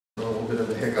bit of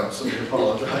a hiccup, so we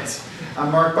apologize.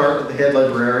 I'm Mark Bartlett, the head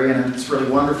librarian, and it's really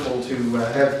wonderful to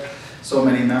have so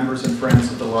many members and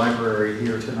friends of the library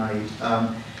here tonight.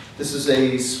 This is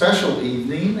a special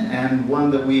evening, and one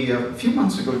that we a few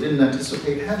months ago didn't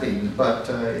anticipate having, but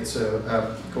it's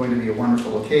going to be a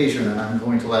wonderful occasion, and I'm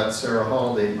going to let Sarah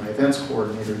Holiday, my events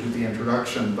coordinator, do the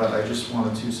introduction, but I just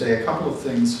wanted to say a couple of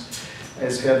things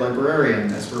as head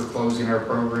librarian as we're closing our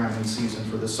programming season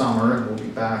for the summer, and we'll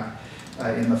be back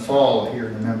in the fall here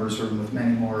in the members room with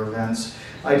many more events.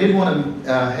 I did want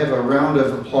to have a round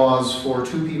of applause for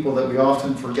two people that we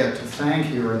often forget to thank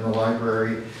here in the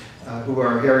library, who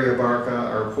are Harry Abarca,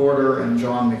 our porter, and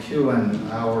John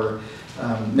McEwen, our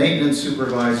maintenance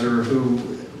supervisor,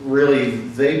 who really,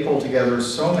 they pull together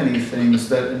so many things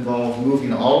that involve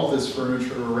moving all of this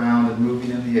furniture around and moving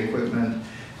in the equipment,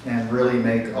 and really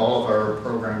make all of our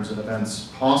programs and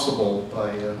events possible by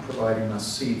providing us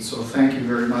seats. So thank you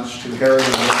very much to Harry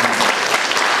and John.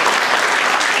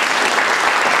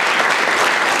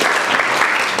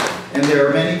 And there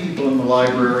are many people in the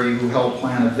library who help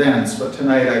plan events, but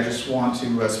tonight I just want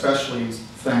to especially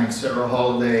thank Sarah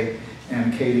Holiday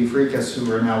and Katie Freakus,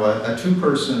 who are now a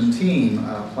two-person team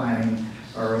planning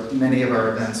many of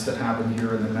our events that happen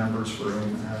here in the members room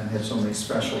and have so many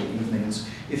special evenings.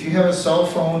 If you have a cell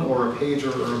phone or a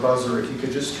pager or a buzzer, if you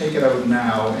could just take it out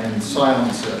now and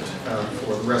silence it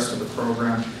for the rest of the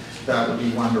program, that would be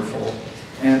wonderful.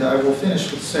 And I will finish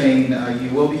with saying you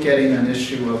will be getting an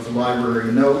issue of the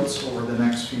library notes over the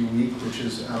next few weeks, which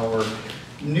is our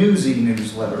newsy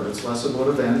newsletter. It's less about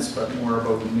events, but more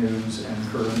about news and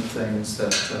current things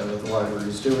that the library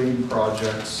is doing,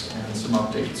 projects, and some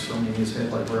updates from me as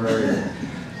head librarian.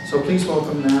 So please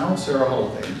welcome now Sarah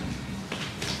Holiday.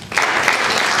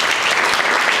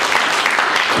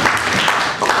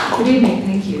 Good evening,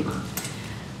 thank you.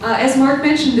 As Mark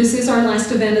mentioned, this is our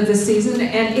last event of the season,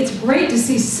 and it's great to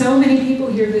see so many people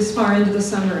here this far into the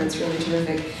summer. It's really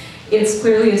terrific. It's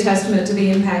clearly a testament to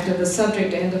the impact of the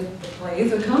subject and of the play,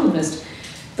 The Columnist.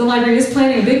 The library is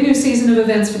planning a big new season of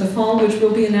events for the fall, which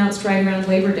will be announced right around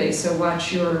Labor Day, so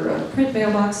watch your print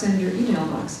mailbox and your email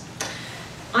box.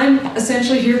 I'm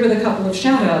essentially here with a couple of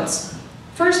shout-outs.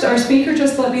 First, our speaker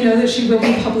just let me know that she will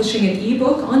be publishing an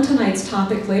ebook on tonight's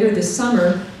topic later this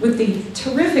summer with the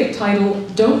terrific title,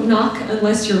 Don't Knock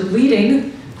Unless You're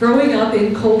Bleeding, Growing Up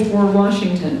in Cold War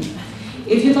Washington.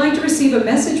 If you'd like to receive a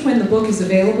message when the book is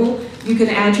available, you can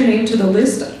add your name to the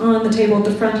list on the table at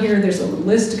the front here. There's a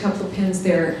list, a couple of pins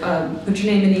there. Put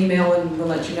your name and email and we'll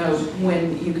let you know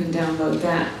when you can download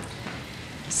that.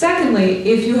 Secondly,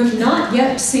 if you have not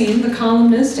yet seen The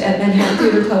Columnist at Manhattan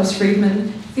Theater Club's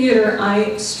Friedman Theater,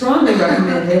 I strongly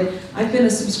recommend it. I've been a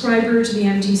subscriber to the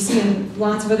MTC and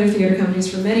lots of other theater companies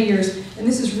for many years, and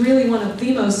this is really one of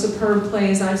the most superb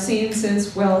plays I've seen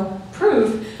since, well,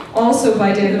 Proof, also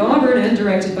by David Auburn and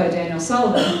directed by Daniel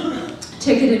Sullivan.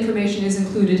 Ticket information is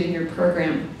included in your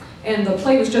program. And the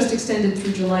play was just extended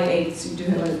through July 8th, so you do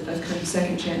have a kind of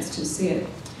second chance to see it.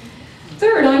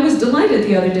 Third, I was delighted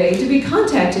the other day to be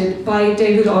contacted by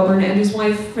David Auburn and his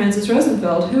wife, Frances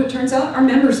Rosenfeld, who it turns out are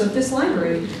members of this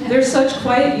library. They're such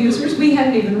quiet users, we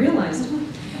hadn't even realized.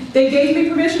 They gave me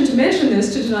permission to mention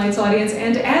this to tonight's audience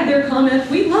and to add their comment,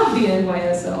 "We love the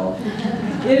NYSL."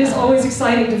 It is always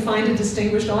exciting to find a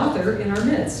distinguished author in our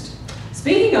midst.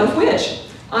 Speaking of which,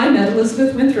 I met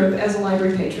Elizabeth Winthrop as a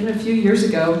library patron a few years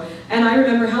ago, and I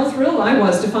remember how thrilled I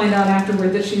was to find out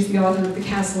afterward that she's the author of The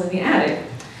Castle in the Attic.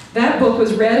 That book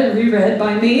was read and reread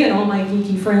by me and all my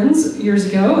geeky friends years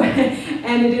ago,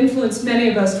 and it influenced many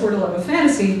of us toward a love of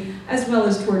fantasy, as well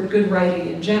as toward good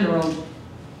writing in general.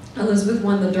 Elizabeth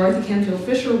won the Dorothy Canfield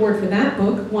Fisher Award for that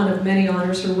book, one of many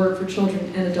honors her work for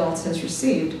children and adults has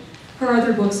received. Her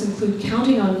other books include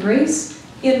Counting on Grace,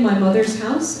 In My Mother's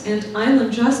House, and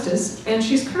Island Justice, and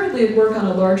she's currently at work on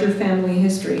a larger family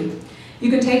history. You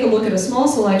can take a look at a small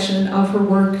selection of her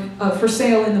work for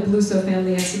sale in the Bluso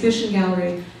Family Exhibition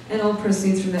Gallery, and all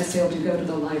proceeds from that sale do go to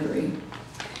the library.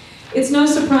 It's no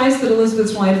surprise that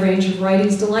Elizabeth's wide range of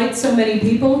writings delights so many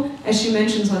people. As she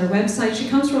mentions on her website, she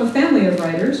comes from a family of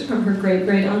writers, from her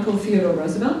great-great-uncle Theodore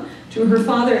Roosevelt to her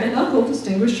father and uncle,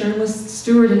 distinguished journalists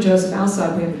Stewart and Joseph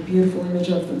Alsop. We have a beautiful image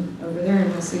of them over there,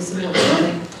 and we'll see some more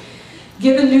shortly.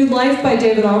 Given new life by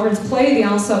David Auburn's play, the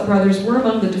Alsop brothers were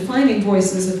among the defining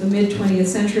voices of the mid-20th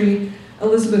century.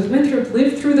 Elizabeth Winthrop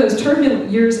lived through those turbulent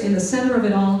years in the center of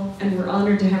it all, and we're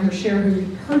honored to have her share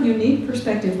her unique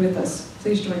perspective with us.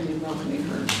 Please join me in welcoming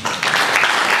her.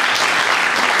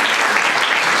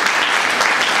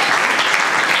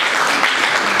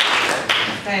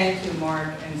 Thank you,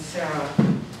 Mark and Sarah.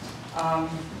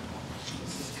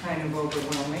 This is kind of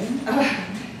overwhelming.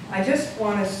 I just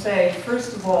want to say,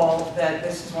 first of all, that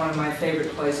this is one of my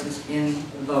favorite places in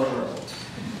the world.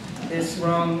 This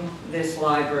room, this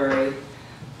library.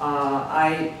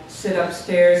 I sit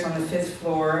upstairs on the 5th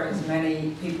floor, as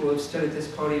many people who have stood at this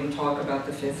podium talk about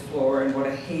the 5th floor and what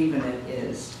a haven it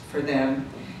is for them.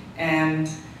 And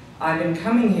I've been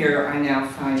coming here, I now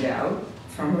find out,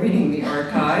 from reading the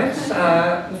archives,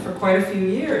 for quite a few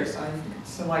years. I think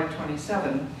it's like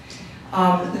 27.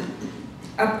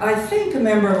 I think a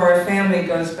member of our family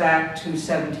goes back to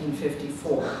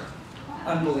 1754,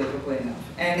 unbelievably enough.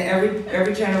 And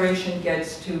every generation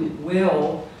gets to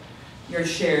will your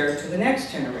share to the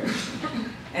next generation.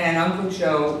 And Uncle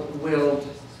Joe willed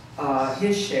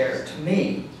his share to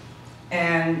me.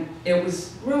 And it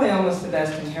was really almost the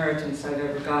best inheritance I've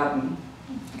ever gotten,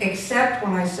 except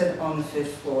when I sit on the 5th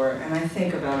floor and I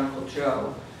think about Uncle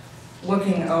Joe,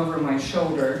 looking over my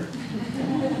shoulder,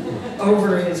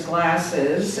 over his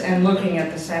glasses, and looking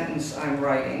at the sentence I'm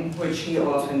writing, which he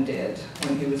often did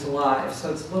when he was alive.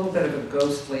 So it's a little bit of a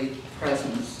ghostly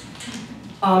presence.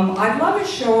 I'd love a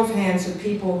show of hands of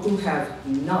people who have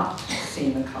not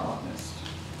seen The Columnist.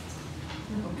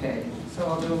 Okay, so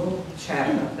I'll do a little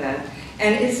chat about that.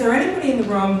 And is there anybody in the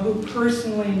room who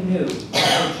personally knew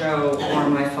Uncle Joe or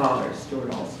my father,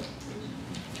 Stewart Alsop?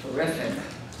 Terrific.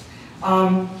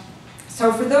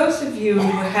 So for those of you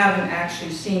who haven't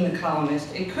actually seen The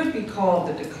Columnist, it could be called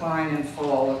The Decline and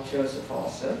Fall of Joseph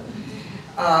Alsop.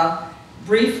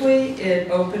 Briefly,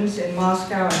 it opens in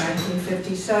Moscow in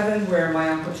 1957, where my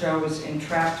Uncle Joe was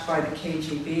entrapped by the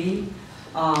KGB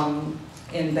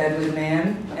in bed with a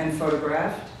man and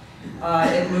photographed.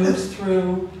 It moves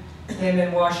through him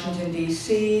in Washington,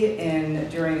 D.C.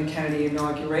 during the Kennedy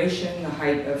inauguration, the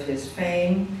height of his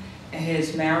fame,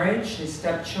 his marriage, his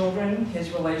stepchildren,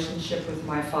 his relationship with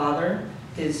my father,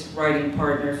 his writing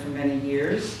partner for many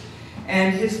years,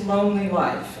 and his lonely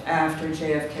life after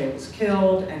JFK was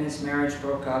killed and his marriage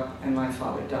broke up and my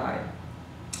father died.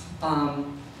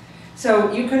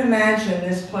 So you can imagine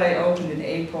this play opened in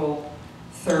April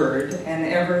 3rd, and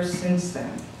ever since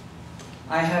then,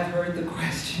 I have heard the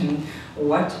question,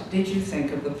 what did you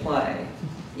think of the play?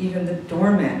 Even the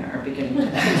doormen are beginning to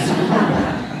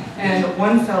ask. And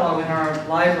one fellow in our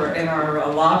library, in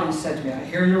our lobby said to me, I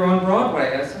hear you're on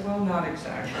Broadway. I said, well, not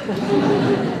exactly.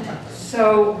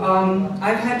 So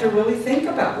I've had to really think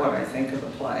about what I think of the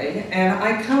play. And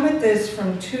I come at this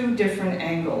from two different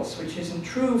angles, which isn't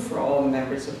true for all the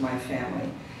members of my family.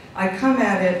 I come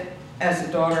at it as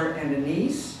a daughter and a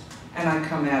niece, and I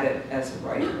come at it as a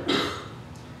writer.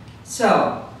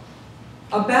 So,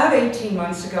 about 18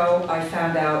 months ago, I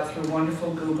found out through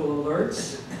wonderful Google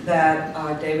alerts that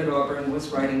David Auburn was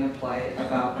writing a play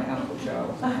about my Uncle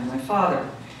Joe and my father.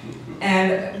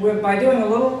 And by doing a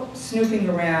little snooping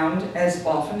around, as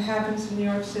often happens in New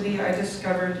York City, I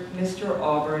discovered Mr.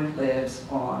 Auburn lives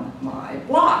on my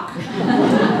block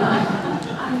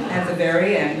at the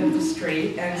very end of the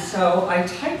street. And so I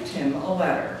typed him a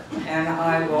letter, and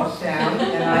I walked down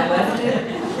and I left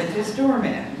it with his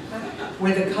doorman,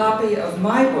 with a copy of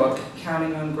my book,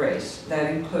 Counting on Grace,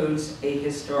 that includes a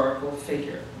historical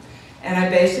figure. And I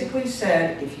basically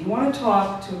said, if you want to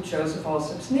talk to Joseph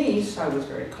Alsop's niece, I was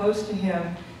very close to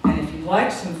him, and if you'd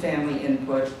like some family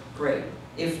input, great.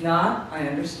 If not, I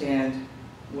understand,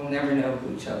 we'll never know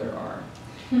who each other are.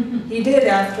 He did,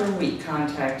 after a week,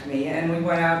 contact me, and we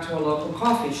went out to a local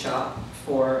coffee shop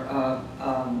for a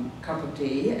cup of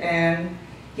tea, and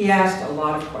he asked a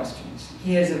lot of questions.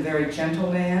 He is a very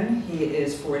gentle man. He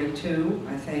is 42,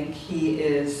 I think. He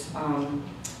is,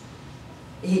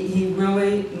 he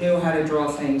really knew how to draw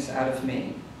things out of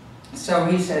me. So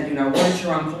he said, you know, what does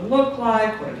your uncle look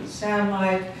like? What did he sound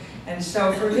like? And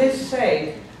so for his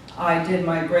sake, I did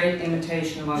my great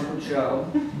imitation of Uncle Joe,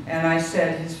 and I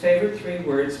said his favorite 3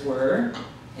 words were,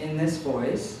 in this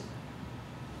voice,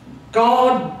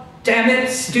 God damn it,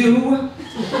 Stew.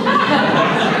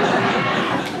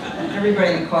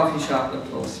 Everybody in the coffee shop looked a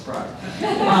little surprised.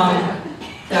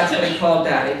 That's what he called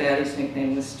Daddy. Daddy's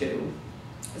nickname was Stew.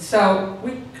 So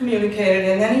we communicated,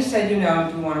 and then he said, you know,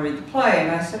 do you want to read the play?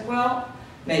 And I said, well,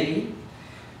 maybe.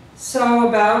 So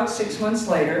about 6 months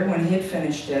later, when he had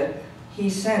finished it, he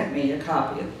sent me a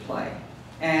copy of the play.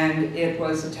 And it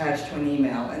was attached to an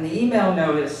email. And the email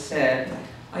notice said,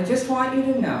 I just want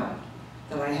you to know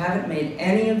that I haven't made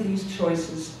any of these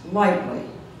choices lightly.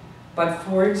 But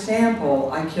for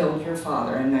example, I killed your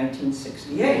father in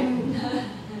 1968.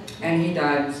 And he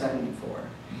died in 74.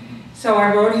 So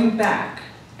I wrote him back.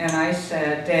 And I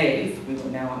said, Dave, we were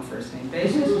now on first name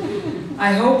basis,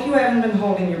 I hope you haven't been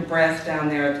holding your breath down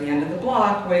there at the end of the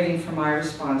block waiting for my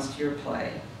response to your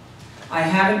play. I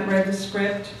haven't read the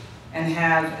script, and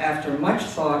have, after much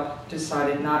thought,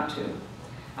 decided not to.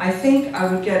 I think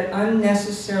I would get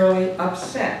unnecessarily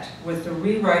upset with the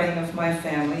rewriting of my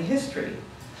family history.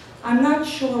 I'm not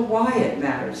sure why it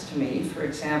matters to me, for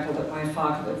example, that my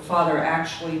father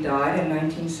actually died in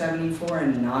 1974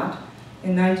 and not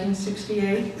in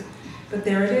 1968, but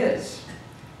there it is.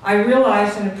 I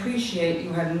realize and appreciate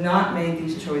you have not made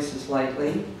these choices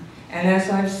lightly, and as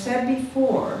I've said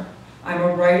before, I'm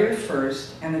a writer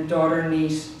first and a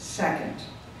daughter-niece second.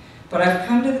 But I've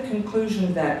come to the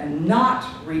conclusion that not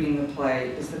reading the play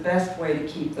is the best way to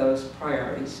keep those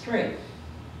priorities straight.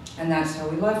 And that's how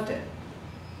we left it.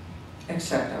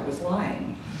 Except I was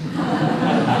lying.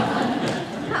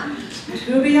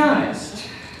 To be honest,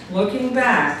 looking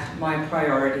back, my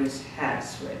priorities had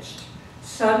switched.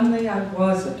 Suddenly I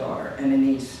was a daughter and a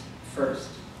niece first.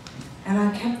 And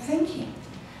I kept thinking,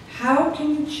 how can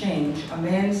you change a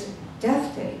man's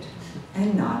death date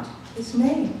and not his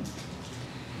name?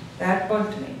 That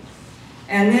bugged me.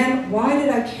 And then, why did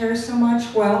I care so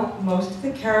much? Well, most of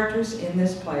the characters in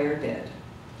this play are dead.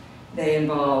 They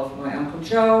involve my Uncle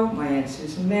Joe, my Aunt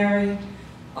Susan Mary,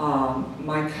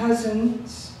 my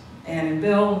cousins, Ann and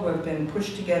Bill, who have been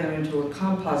pushed together into a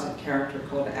composite character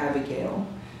called Abigail,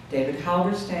 David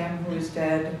Halberstam, who is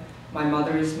dead, my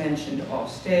mother is mentioned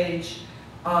off stage.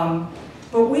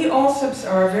 But we Alsops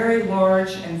are a very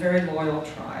large and very loyal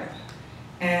tribe.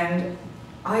 And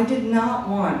I did not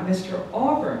want Mr.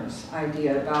 Auburn's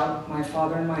idea about my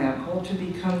father and my uncle to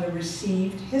become the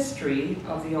received history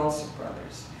of the Alsop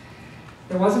brothers.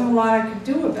 There wasn't a lot I could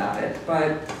do about it,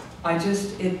 but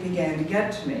it began to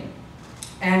get to me.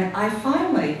 And I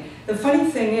finally, the funny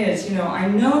thing is, I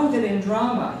know that in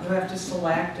drama you have to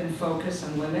select and focus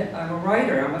and limit. I'm a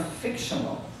writer, I'm a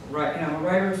fictional, I'm a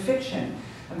writer of fiction.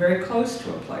 I'm very close to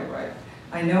a playwright.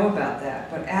 I know about that,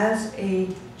 but as a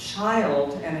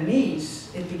child and a niece,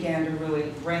 it began to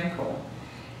really rankle.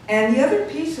 And the other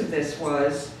piece of this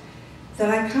was that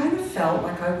I kind of felt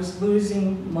like I was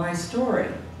losing my story.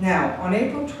 Now, on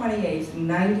April 28th,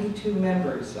 92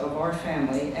 members of our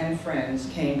family and friends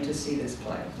came to see this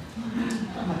play.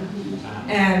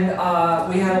 And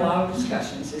we had a lot of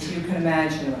discussions, as you can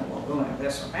imagine, about, well, we'll have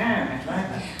this or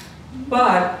that.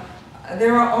 But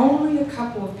there are only a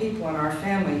couple of people in our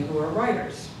family who are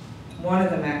writers. One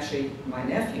of them, actually, my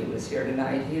nephew is here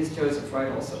tonight. He is Joseph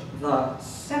Wright Alsop, the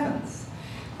seventh.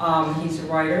 He's a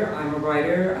writer, I'm a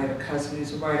writer, I have a cousin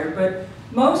who's a writer, but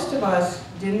most of us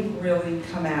didn't really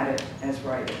come at it as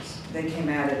writers. They came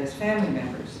at it as family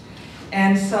members.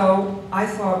 And so I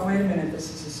thought, wait a minute, this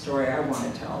is a story I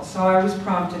want to tell. So I was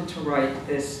prompted to write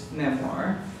this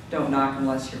memoir, Don't Knock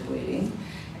Unless You're Bleeding.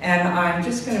 And I'm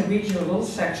just going to read you a little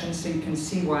section so you can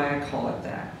see why I call it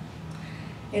that.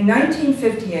 In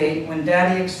 1958, when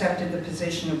Daddy accepted the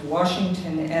position of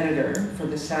Washington editor for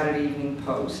the Saturday Evening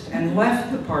Post and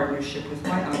left the partnership with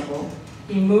my uncle,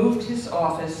 he moved his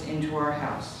office into our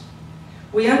house.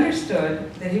 We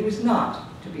understood that he was not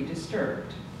to be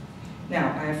disturbed.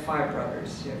 Now, I have 5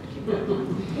 brothers, you have to keep that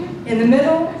in mind. In the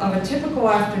middle of a typical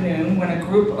afternoon, when a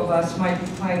group of us might be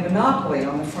playing Monopoly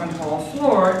on the front hall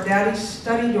floor, Daddy's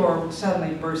study door would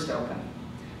suddenly burst open.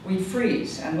 We'd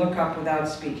freeze and look up without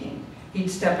speaking. He'd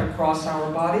step across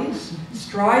our bodies,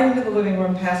 stride into the living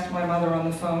room past my mother on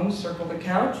the phone, circle the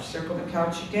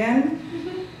couch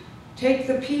again, take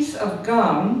the piece of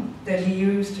gum that he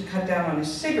used to cut down on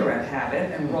his cigarette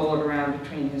habit and roll it around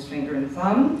between his finger and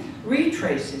thumb,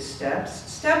 retrace his steps,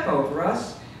 step over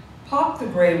us, pop the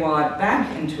gray wad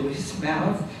back into his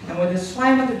mouth, and with a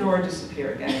slam of the door,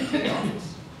 disappear again into the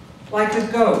office. Like a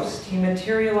ghost, he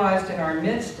materialized in our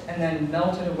midst and then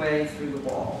melted away through the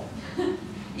wall.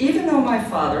 Even though my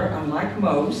father, unlike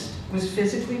most, was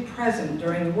physically present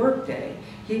during the workday,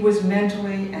 he was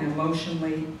mentally and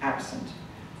emotionally absent.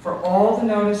 For all the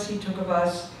notice he took of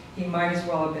us, he might as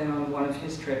well have been on one of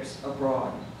his trips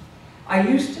abroad. I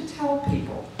used to tell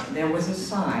people there was a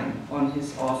sign on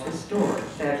his office door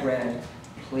that read,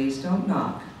 "Please don't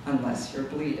knock unless you're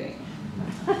bleeding."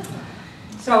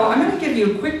 So I'm going to give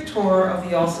you a quick tour of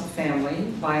the Alsop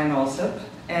family by an Alsop,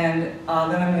 and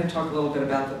then I'm going to talk a little bit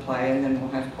about the play, and then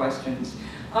we'll have questions.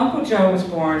 Uncle Joe was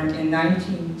born in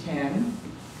 1910.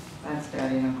 That's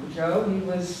Daddy and Uncle Joe. He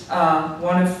was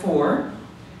one of 4.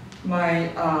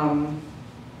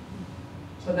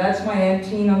 So that's my Aunt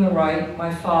Teen on the right,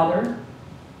 my father,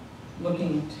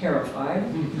 looking terrified.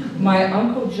 My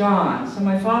Uncle John, so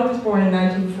my father was born in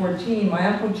 1914, my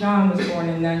Uncle John was born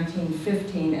in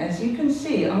 1915. As you can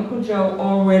see, Uncle Joe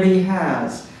already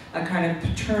has a kind of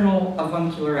paternal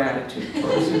avuncular attitude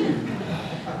towards him.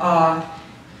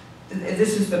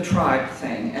 This is the tribe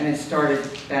thing, and it started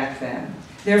back then.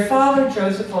 Their father,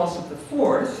 Joseph Alsop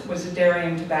IV, was a dairy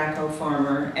and tobacco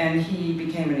farmer, and he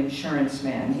became an insurance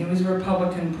man. He was a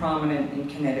Republican prominent in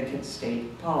Connecticut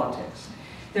state politics.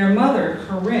 Their mother,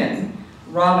 Corinne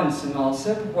Robinson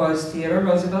Alsop, was Theodore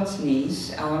Roosevelt's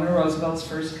niece, Eleanor Roosevelt's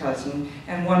first cousin,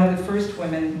 and one of the first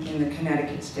women in the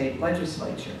Connecticut state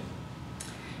legislature.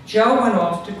 Joe went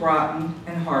off to Groton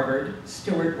and Harvard.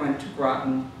 Stewart went to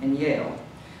Groton and Yale.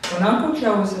 When Uncle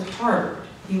Joe was at Harvard,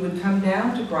 he would come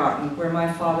down to Groton, where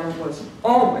my father was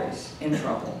always in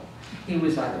trouble. He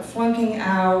was either flunking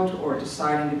out or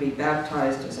deciding to be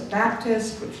baptized as a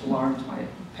Baptist, which alarmed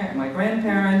my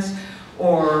grandparents,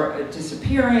 or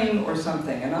disappearing or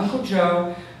something. And Uncle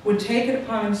Joe would take it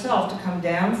upon himself to come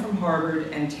down from Harvard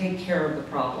and take care of the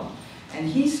problem. And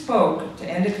he spoke to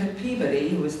Endicott Peabody,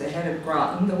 who was the head of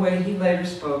Groton, the way he later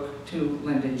spoke to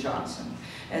Lyndon Johnson,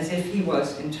 as if he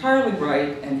was entirely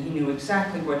right and he knew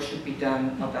exactly what should be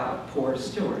done about poor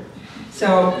Stewart.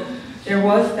 So there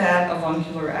was that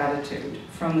avuncular attitude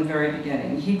from the very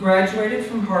beginning. He graduated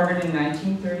from Harvard in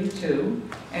 1932,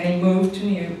 and he moved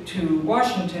to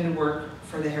Washington to work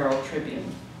for the Herald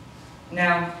Tribune.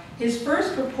 Now, his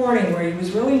first reporting where he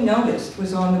was really noticed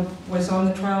was on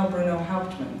the trial of Bruno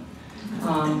Hauptmann,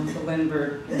 the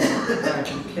Lindbergh,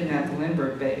 kidnapped the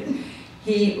Lindbergh baby.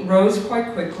 He rose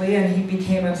quite quickly, and he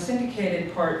became a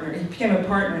syndicated partner. He became a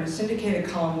partner in a syndicated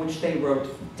column which they wrote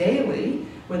daily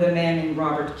with a man named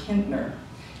Robert Kintner.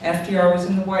 FDR was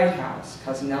in the White House.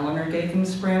 Cousin Eleanor gave him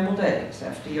scrambled eggs.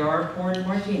 FDR poured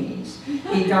martinis.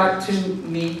 He got to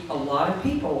meet a lot of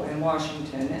people in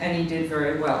Washington, and he did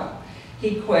very well.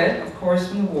 He quit, of course,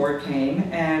 when the war came,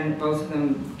 and both of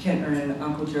them, Kintner and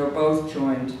Uncle Joe, both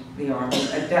joined the Army.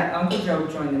 Uncle Joe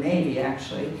joined the Navy,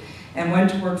 actually, and went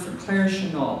to work for Claire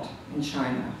Chennault in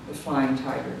China, the Flying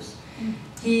Tigers.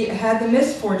 He had the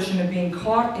misfortune of being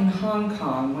caught in Hong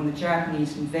Kong when the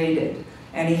Japanese invaded,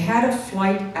 and he had a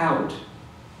flight out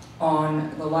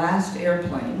on the last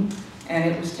airplane, and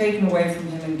it was taken away from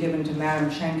him and given to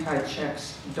Madame Chiang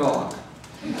Kai-shek's dog.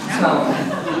 So,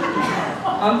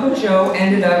 Uncle Joe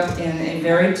ended up in a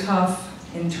very tough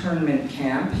internment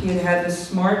camp. He had had the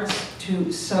smarts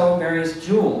to sew various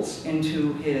jewels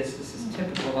into his, this is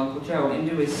typical of Uncle Joe,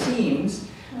 into his seams,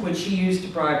 which he used to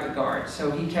bribe the guards. So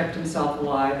he kept himself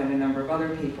alive and a number of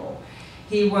other people.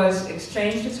 He was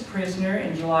exchanged as a prisoner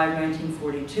in July of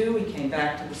 1942. He came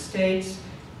back to the States,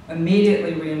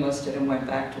 immediately re-enlisted and went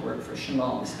back to work for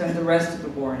Chennault. He spent the rest of the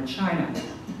war in China.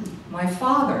 My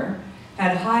father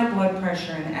had high blood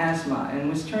pressure and asthma and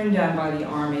was turned down by the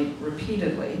Army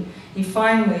repeatedly. He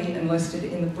finally enlisted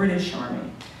in the British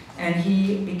Army, and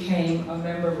he became a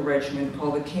member of a regiment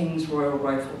called the King's Royal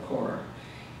Rifle Corps.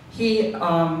 He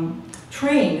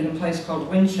trained in a place called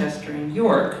Winchester in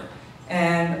York,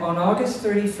 and on August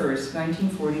 31st,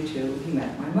 1942, he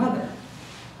met my mother.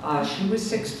 She was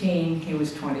 16, he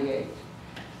was 28.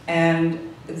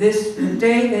 And the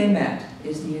day they met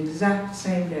is the exact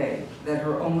same day that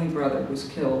her only brother was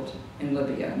killed in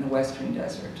Libya in the Western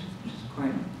Desert, which is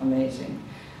quite amazing.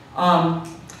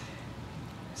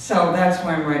 So that's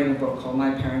why I'm writing a book called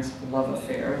My Parents' Love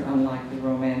Affair, an Unlikely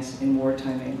Romance in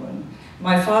Wartime England.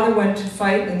 My father went to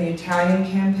fight in the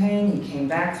Italian campaign. He came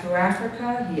back through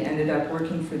Africa. He ended up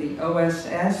working for the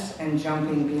OSS and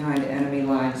jumping behind enemy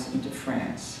lines into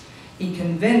France. He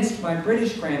convinced my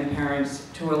British grandparents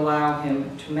to allow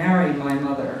him to marry my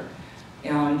mother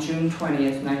on June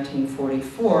 20th,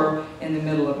 1944, in the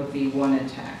middle of a V1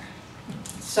 attack.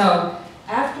 So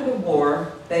after the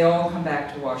war, they all come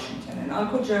back to Washington, and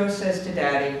Uncle Joe says to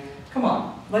Daddy, come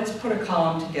on, let's put a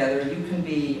column together. You can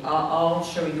be, I'll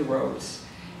show you the ropes.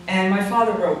 And my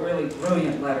father wrote really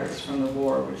brilliant letters from the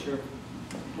war, which are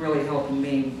really helping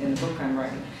me in the book I'm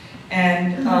writing.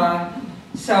 And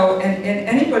and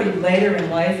anybody later in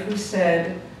life who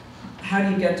said, how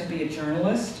do you get to be a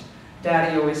journalist?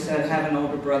 Daddy always said, have an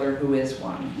older brother who is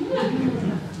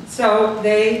one. So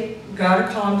they got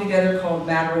a column together called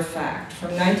Matter of Fact.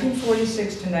 From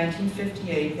 1946 to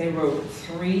 1958, they wrote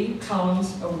 3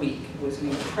 columns a week. It was an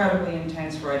incredibly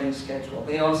intense writing schedule.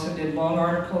 They also did long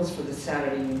articles for the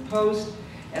Saturday Evening Post,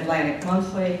 Atlantic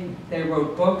Monthly. They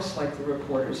wrote books like The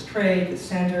Reporter's Trade, The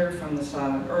Center, From the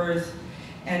Silent Earth,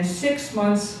 and 6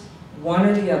 months, one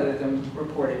or the other of them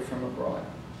reported from abroad.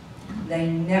 They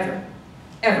never,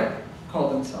 ever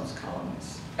called themselves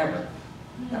columnists, ever.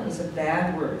 That was a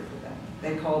bad word for them.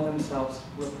 They called themselves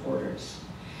reporters.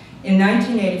 In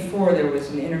 1984, there was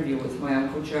an interview with my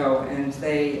Uncle Joe, and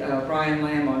Brian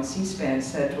Lamb on C-SPAN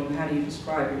said to him, how do you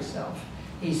describe yourself?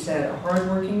 He said, a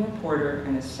hardworking reporter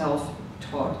and a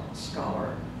self-taught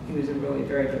scholar. He was a really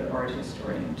very good art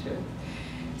historian, too.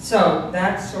 So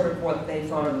that's sort of what they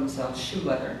thought of themselves, shoe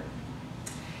leather.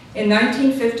 In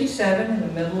 1957, in the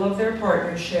middle of their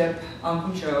partnership,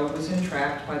 Uncle Joe was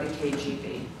entrapped by the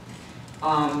KGB.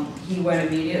 He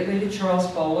went immediately to Charles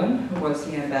Bolin, who was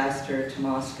the ambassador to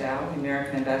Moscow, the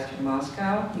American ambassador to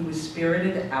Moscow. He was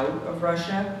spirited out of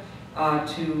Russia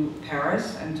to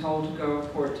Paris and told to go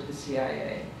report to the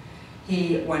CIA.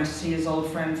 He went to see his old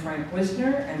friend Frank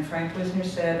Wisner, and Frank Wisner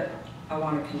said, "I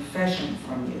want a confession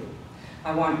from you.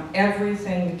 I want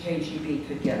everything the KGB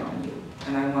could get on you,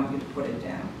 and I want you to put it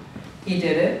down." He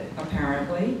did it,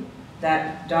 apparently.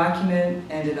 That document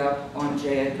ended up on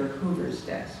J. Edgar Hoover's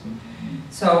desk.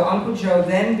 So Uncle Joe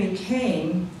then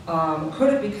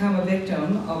could have become a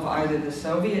victim of either the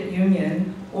Soviet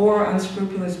Union or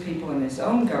unscrupulous people in his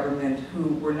own government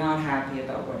who were not happy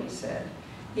about what he said.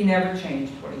 He never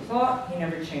changed what he thought, he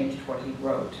never changed what he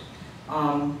wrote.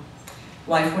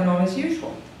 Life went on as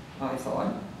usual, I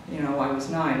thought. You know, I was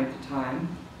 9 at the time.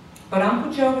 But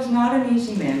Uncle Joe was not an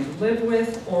easy man to live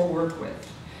with or work with.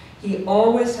 He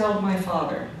always held my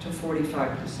father to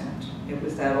 45%. It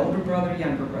was that older brother,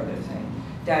 younger brother thing.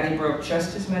 Daddy broke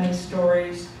just as many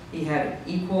stories. He had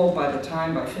equal, by the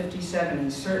time, by 57, he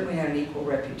certainly had an equal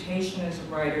reputation as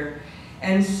a writer.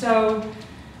 And so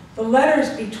the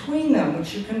letters between them,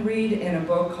 which you can read in a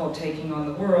book called Taking on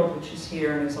the World, which is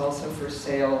here and is also for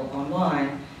sale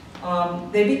online,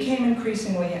 they became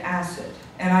increasingly acid.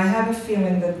 And I have a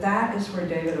feeling that that is where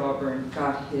David Auburn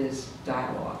got his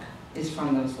dialogue, is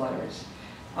from those letters.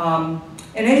 And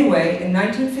anyway, in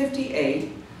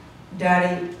 1958,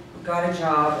 Daddy got a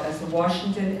job as the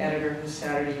Washington editor of the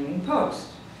Saturday Evening Post.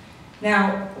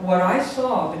 Now, what I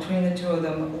saw between the two of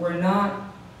them were not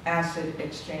acid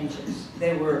exchanges.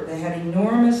 They had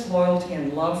enormous loyalty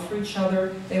and love for each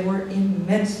other. They were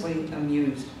immensely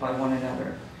amused by one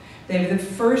another. They were the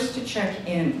first to check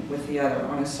in with the other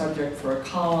on a subject for a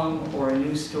column or a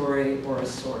news story or a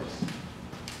source.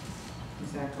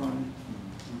 Is that going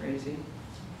crazy?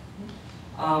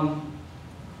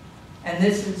 And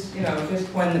this is, you know,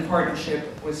 just when the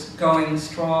partnership was going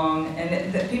strong,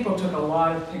 and people took a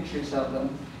lot of pictures of them.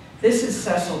 This is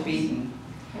Cecil Beaton,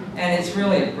 and it's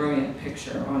really a brilliant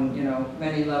picture on, you know,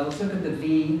 many levels. Look at the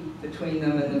V between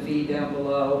them and the V down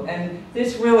below, and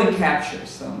this really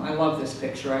captures them. I love this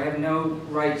picture. I have no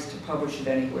rights to publish it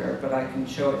anywhere, but I can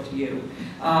show it to you.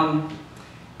 And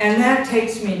that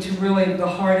takes me to really the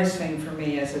hardest thing for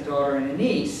me as a daughter and a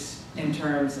niece in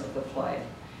terms of the play.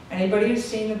 Anybody who's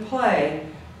seen the play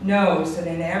knows that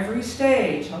in every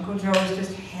stage, Uncle Joe is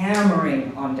just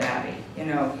hammering on Daddy. You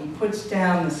know, he puts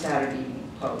down the Saturday Evening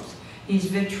Post. He's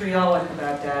vitriolic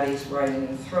about Daddy's writing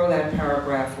and throw that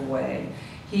paragraph away.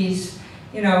 He's,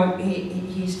 you know,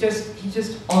 he's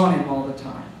just on him all the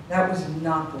time. That was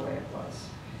not the way it was.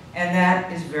 And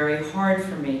that is very hard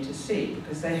for me to see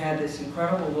because they had this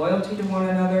incredible loyalty to one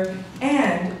another,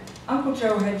 and Uncle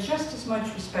Joe had just as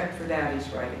much respect for Daddy's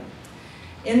writing.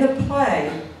 In the play,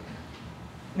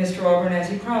 Mr. Auburn, as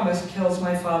he promised, kills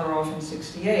my father off in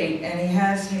 '68, and he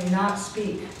has him not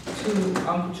speak to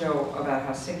Uncle Joe about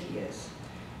how sick he is.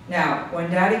 Now, when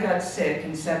Daddy got sick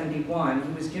in '71,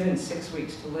 he was given 6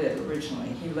 weeks to live originally.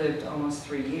 He lived almost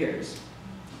 3 years.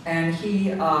 And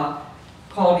he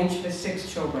called each of his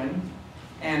 6 children,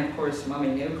 and of course, Mommy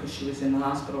knew because she was in the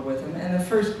hospital with him, and the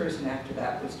first person after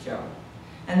that was Joe.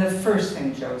 And the first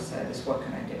thing Joe said is, "What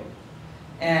can I do?"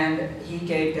 And he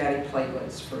gave Daddy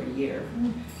platelets for a year.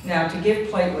 Now, to give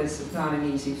platelets is not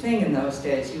an easy thing in those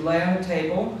days. You lay on a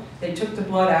table, they took the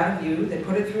blood out of you, they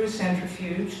put it through a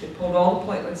centrifuge, they pulled all the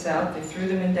platelets out, they threw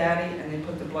them in Daddy, and they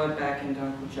put the blood back into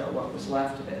Uncle Joe, what was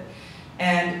left of it.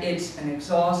 And it's an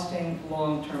exhausting,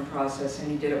 long-term process, and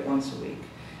he did it once a week,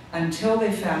 until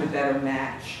they found a better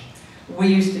match. We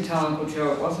used to tell Uncle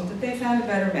Joe it wasn't that they found a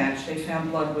better match, they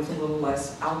found blood with a little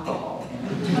less alcohol in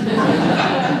it.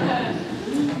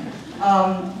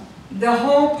 The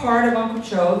whole part of Uncle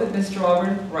Joe that Mr.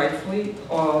 Auburn rightfully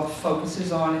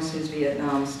focuses on is his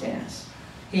Vietnam stance.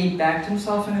 He backed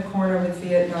himself in a corner with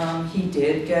Vietnam. He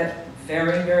did get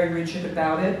very, very rigid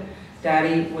about it.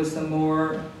 Daddy was the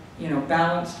more, you know,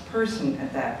 balanced person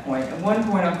at that point. At one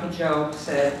point, Uncle Joe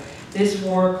said, "This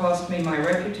war cost me my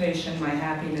reputation, my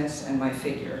happiness, and my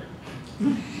figure."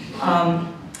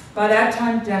 By that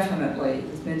time, definitely,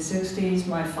 the mid-60s,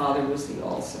 my father was the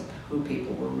Alsop who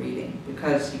people were reading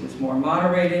because he was more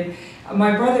moderated.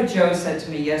 My brother Joe said to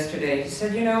me yesterday, he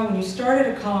said, "You know, when you started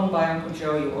a column by Uncle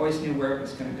Joe, you always knew where it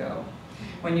was going to go.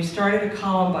 When you started a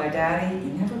column by Daddy,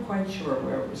 you're never quite sure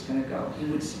where it was going to go. He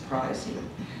would surprise you."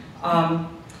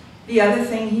 The other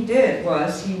thing he did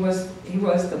was he was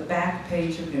the back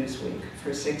page of Newsweek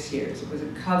for 6 years. It was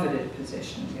a coveted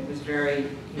position. He was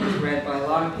read by a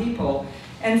lot of people.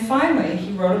 And finally,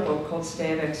 he wrote a book called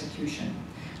Stay of Execution,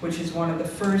 which is one of the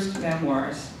first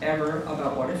memoirs ever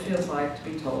about what it feels like to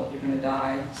be told you're going to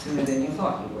die sooner than you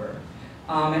thought you were.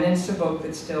 And it's a book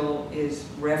that still is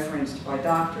referenced by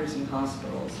doctors in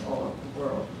hospitals all over the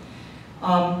world.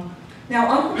 Now,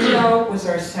 Uncle Joe was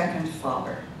our second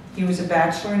father. He was a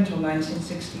bachelor until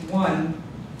 1961,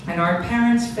 and our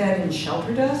parents fed and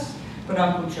sheltered us, but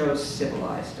Uncle Joe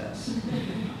civilized us.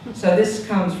 So this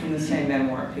comes from the same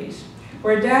memoir piece.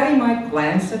 Where Daddy might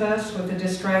glance at us with the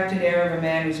distracted air of a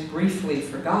man who's briefly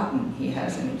forgotten he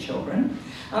has any children,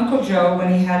 Uncle Joe,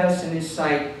 when he had us in his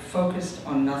sight, focused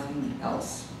on nothing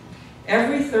else.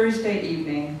 Every Thursday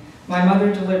evening, my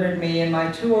mother delivered me and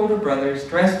my two older brothers,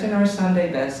 dressed in our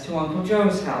Sunday best, to Uncle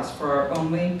Joe's house for our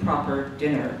only proper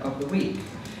dinner of the week.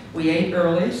 We ate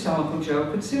early so Uncle Joe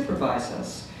could supervise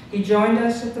us. He joined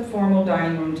us at the formal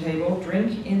dining room table,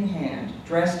 drink in hand,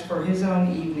 dressed for his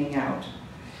own evening out.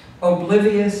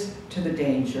 Oblivious to the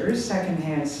dangers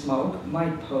secondhand smoke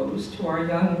might pose to our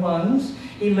young lungs,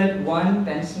 he lit one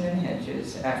Benson and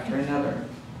Hedges after another.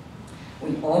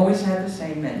 We always had the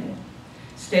same menu: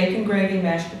 steak and gravy,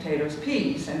 mashed potatoes,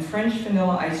 peas, and French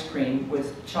vanilla ice cream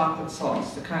with chocolate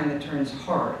sauce, the kind that turns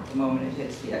hard the moment it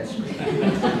hits the ice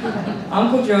cream.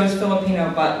 Uncle Joe's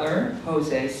Filipino butler,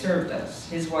 Jose, served us.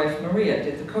 His wife, Maria,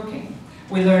 did the cooking.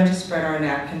 We learned to spread our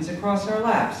napkins across our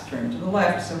laps, turn to the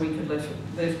left so we could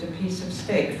lift a piece of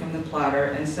steak from the platter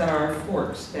and set our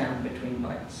forks down between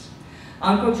bites.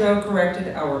 Uncle Joe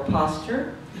corrected our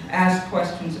posture, asked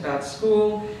questions about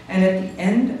school, and at the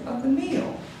end of the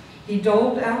meal, he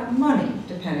doled out money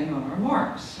depending on our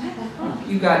marks.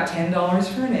 You got $10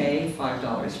 for an A,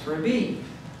 $5 for a B.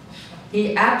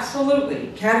 He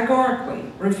absolutely, categorically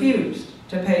refused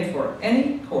to pay for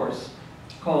any course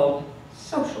called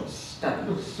social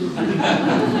studies.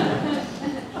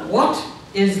 What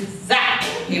is that?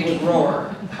 He would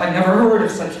roar. I've never heard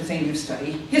of such a thing. You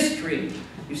study history,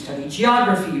 you study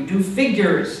geography, you do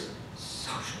figures.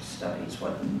 Social studies,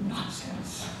 what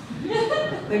nonsense.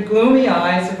 The gloomy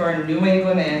eyes of our New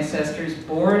England ancestors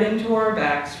bored into our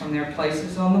backs from their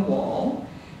places on the wall.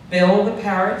 Bill the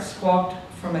parrot squawked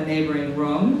from a neighboring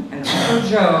room, and Uncle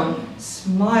Joe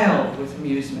smiled with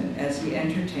amusement as he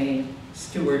entertained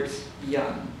Stewart's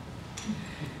young.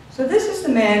 So this is the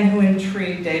man who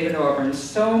intrigued David Auburn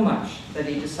so much that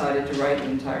he decided to write the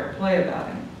entire play about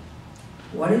him.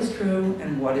 What is true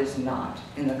and what is not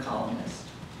in the Columnist?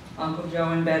 Uncle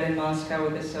Joe in bed in Moscow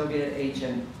with a Soviet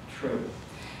agent, true.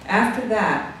 After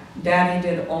that, Daddy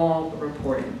did all the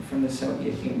reporting from the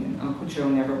Soviet Union. Uncle Joe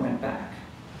never went back.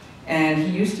 And he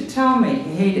used to tell me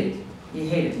he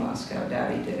hated Moscow,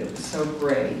 Daddy did. It was so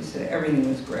gray. He said everything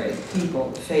was gray. The people,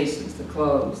 the faces, the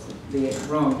clothes, the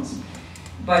rooms.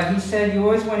 But he said you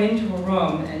always went into a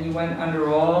room and you went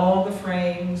under all the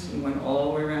frames, you went all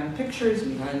the way around the pictures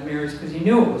and behind the mirrors because you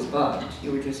knew it was bugged.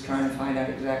 You were just trying to find out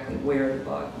exactly where the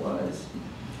bug was.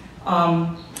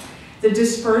 The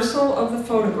dispersal of the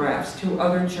photographs to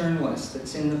other journalists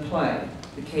that's in the play.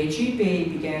 The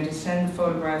KGB began to send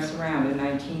photographs around in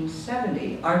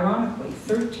 1970, ironically,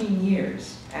 13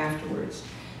 years afterwards.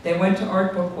 They went to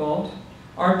Art Buchwald.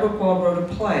 Art Buchwald wrote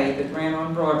a play that ran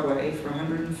on Broadway for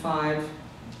 105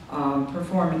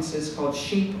 performances called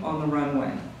Sheep on the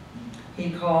Runway. He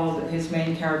called his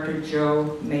main character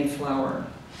Joe Mayflower.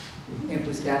 It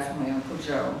was definitely Uncle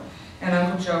Joe. And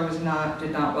Uncle Joe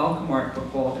did not welcome Art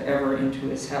Buchwald ever into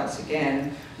his house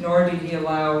again, nor did he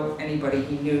allow anybody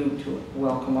he knew to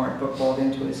welcome Art Buchwald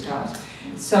into his house.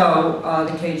 So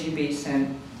the KGB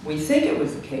sent, we think it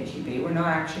was the KGB, we're not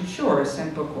actually sure,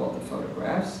 sent Buchwald the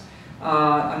photographs.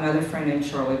 Another friend named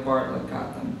Charlie Bartlett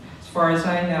got them. As far as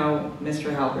I know,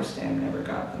 Mr. Halberstam never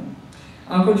got them.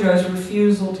 Uncle Joe's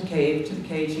refusal to cave to the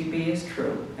KGB is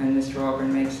true, and Mr.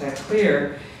 Auburn makes that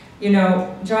clear. You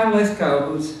know, John Lithgow,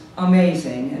 who's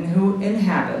amazing and who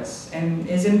inhabits and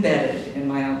is embedded in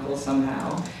my uncle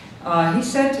somehow, he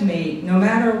said to me, no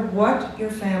matter what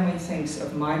your family thinks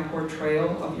of my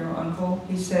portrayal of your uncle,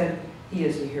 he said, he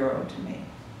is a hero to me.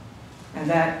 And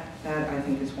that I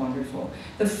think is wonderful.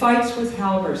 The fights with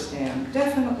Halberstam,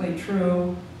 definitely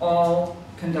true, all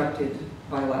conducted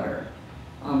by letter.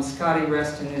 Scotty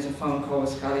Reston is a phone call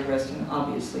with Scotty Reston.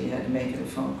 Obviously, you had to make it a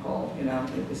phone call. You know,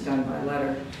 it was done by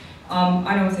letter.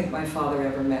 I don't think my father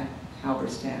ever met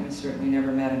Halberstam. He certainly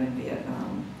never met him in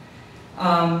Vietnam.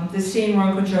 The scene where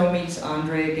Uncle Joe meets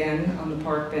Andre again on the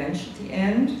park bench at the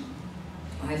end,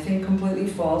 I think completely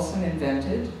false and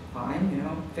invented. Fine, you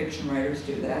know, fiction writers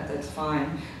do that, that's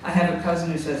fine. I have a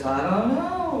cousin who says, I don't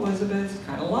know, Elizabeth, it's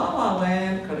kind of la-la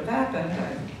land, could have happened,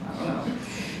 I don't know.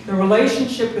 The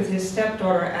relationship with his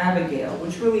stepdaughter Abigail,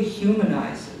 which really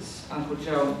humanizes Uncle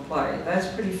Joe in the play, that's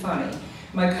pretty funny.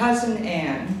 My cousin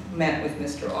Anne met with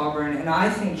Mr. Auburn, and I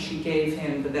think she gave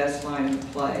him the best line in the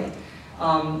play.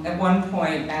 At one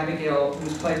point, Abigail,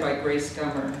 who's played by Grace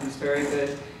Gummer, who's very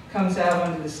good, comes out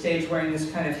onto the stage wearing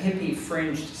this kind of hippie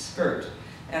fringed skirt.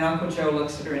 And Uncle Joe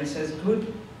looks at her and says,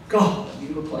 "Good God,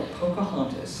 you look like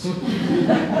Pocahontas."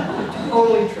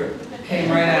 Totally true. Came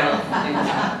right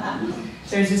out.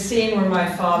 There's a scene where my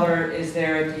father is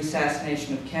there at the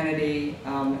assassination of Kennedy,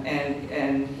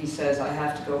 and he says, "I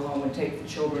have to go home and take the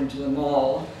children to the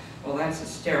mall." Well, that's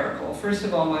hysterical. First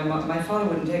of all, my father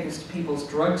wouldn't take us to People's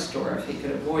Drugstore if he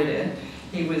could avoid it.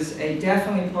 He was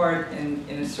definitely part,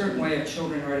 in a certain way, of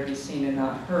children are to be seen and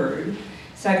not heard.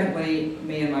 Secondly,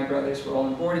 me and my brothers were all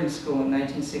in boarding school in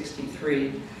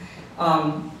 1963.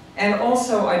 And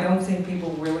also, I don't think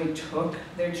people really took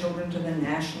their children to the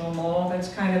National Mall. That's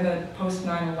kind of a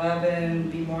post-9/11,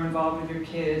 be more involved with your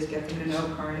kids, get them to know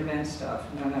current event stuff.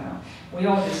 No, no, no. We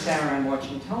all just sat around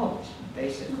watching television,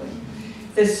 basically.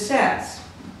 The sets,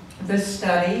 the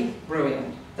study,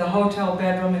 brilliant. The hotel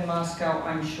bedroom in Moscow,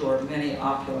 I'm sure, many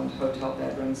opulent hotel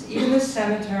bedrooms. Even the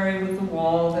cemetery with the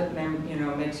wall that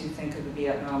makes you think of the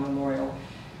Vietnam Memorial.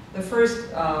 The first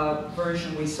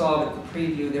version we saw at the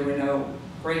preview, there were no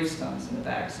gravestones in the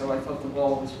back, so I thought the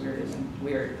wall was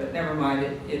weird, but never mind,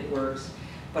 it works.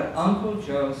 But Uncle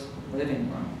Joe's living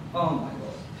room, oh my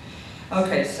Lord.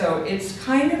 Okay, so it's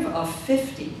kind of a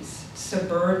 50s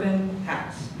suburban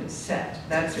house set.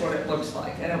 That's what it looks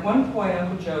like. And at one point,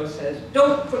 Uncle Joe says,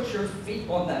 "Don't put your feet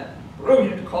on that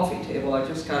brilliant coffee table. I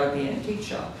just got at the antique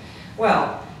shop."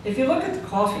 Well, if you look at the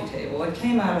coffee table, it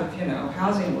came out of,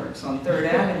 Housing Works on 3rd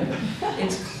Avenue.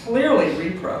 It's clearly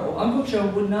repro. Uncle Joe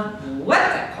would not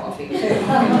let that coffee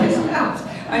table in his house.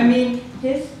 I mean,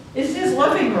 it's his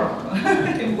living room.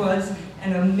 It was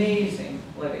an amazing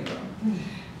living room.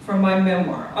 From my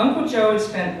memoir, Uncle Joe had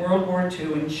spent World War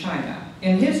II in China.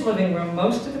 In his living room,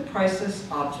 most of the priceless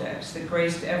objects that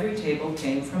graced every table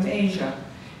came from Asia.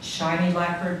 Shiny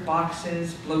lacquered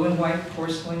boxes, blue and white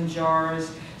porcelain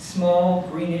jars, small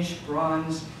greenish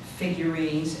bronze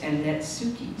figurines, and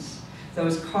netsukis,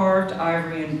 those carved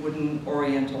ivory and wooden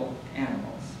oriental animals.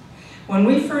 When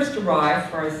we first arrived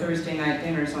for our Thursday night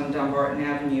dinners on Dumbarton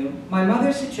Avenue, my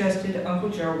mother suggested Uncle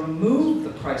Joe remove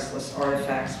the priceless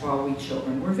artifacts while we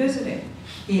children were visiting.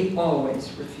 He always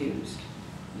refused.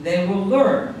 "They will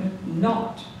learn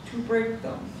not to break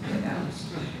them," he announced.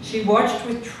 She watched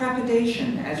with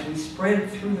trepidation as we spread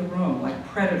through the room like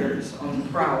predators on the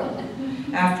prowl.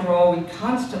 After all, we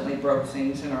constantly broke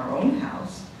things in our own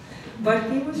house. But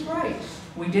he was right.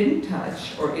 We didn't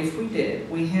touch, or if we did,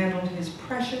 we handled his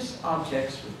precious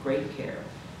objects with great care.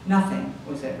 Nothing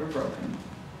was ever broken.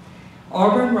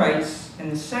 Auburn writes in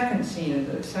the second scene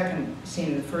of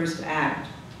the first act,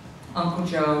 Uncle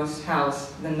Joe's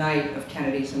house the night of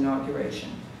Kennedy's inauguration.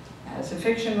 As a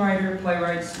fiction writer,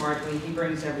 playwright, smartly, he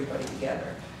brings everybody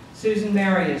together. Susan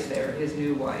Mary is there, his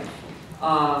new wife.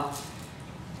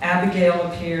 Abigail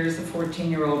appears, the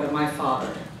 14-year-old, and my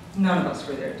father. None of us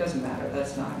were there, it doesn't matter,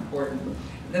 that's not important.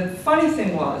 The funny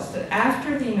thing was that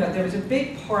after there was a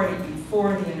big party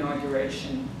before the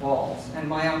inauguration balls, and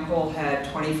my uncle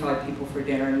had 25 people for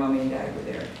dinner, and Mommy and Dad were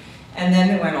there. And then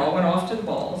they all went off to the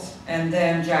balls, and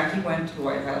then Jackie went to the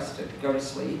White House to go to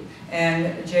sleep,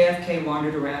 and JFK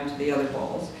wandered around to the other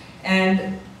balls,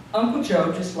 and Uncle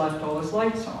Joe just left all his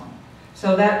lights on.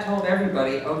 So that told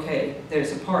everybody, okay,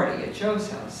 there's a party at Joe's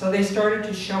house. So they started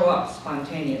to show up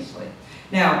spontaneously.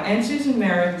 Now, Aunt Susan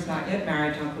Mary was not yet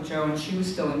married to Uncle Joe, and she was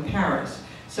still in Paris.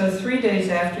 So 3 days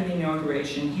after the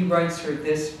inauguration, he writes her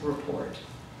this report.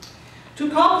 "To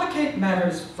complicate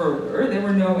matters further, there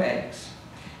were no eggs.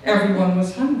 Everyone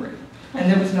was hungry,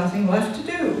 and there was nothing left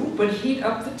to do but heat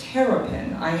up the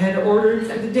terrapin I had ordered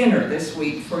for the dinner this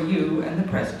week for you and the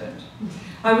president.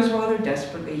 I was rather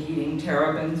desperately heating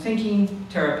terrapin, thinking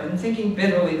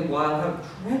bitterly the while how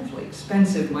dreadfully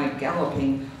expensive my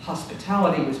galloping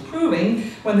hospitality was proving,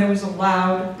 when there was a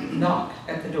loud knock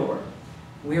at the door.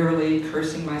 Wearily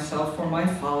cursing myself for my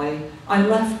folly, I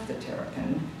left the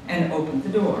terrapin and opened the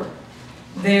door.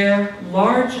 There,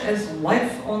 large as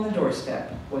life on the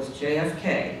doorstep, was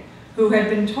JFK, who had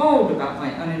been told about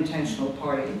my unintentional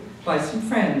party by some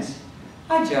friends.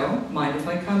 'Hi, Joe, mind if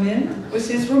I come in?' was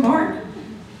his remark.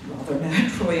 Rather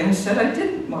naturally, I said I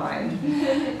didn't mind.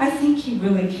 I think he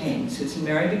really came, Susan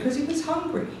Mary, because he was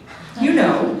hungry. You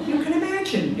know, you can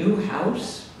imagine, new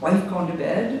house, wife gone to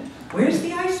bed, where's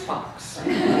the icebox?"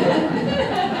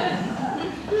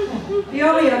 The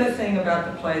only other thing about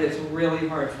the play that's really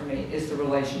hard for me is the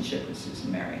relationship with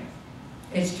Susan Mary.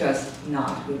 It's just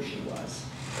not who she was.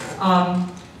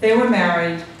 They were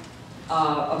married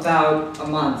about a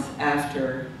month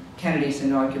after Kennedy's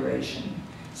inauguration,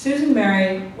 Susan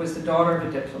Mary was the daughter of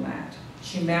a diplomat.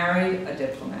 She married a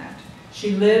diplomat.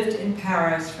 She lived in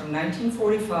Paris from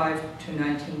 1945 to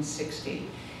 1960.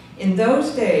 In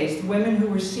those days, the women who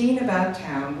were seen about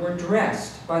town were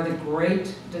dressed by the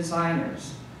great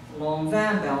designers,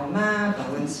 Lanvin, Balmain,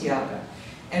 Balenciaga.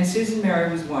 And Susan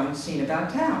Mary was one seen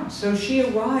about town. So she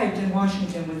arrived in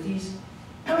Washington with these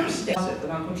that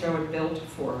Uncle Joe had built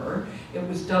for her. It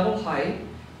was double height,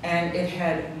 and it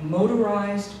had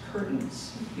motorized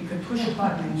curtains. You could push a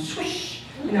button and swish,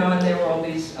 you know, and there were all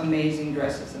these amazing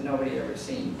dresses that nobody had ever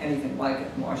seen anything like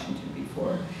it in Washington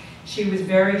before. She was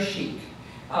very chic.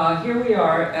 Here we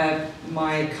are at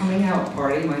my coming out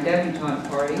party, my debutante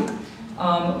party,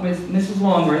 with Mrs.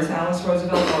 Longworth, Alice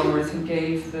Roosevelt Longworth, who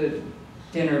gave the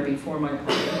dinner before my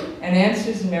party, and Aunt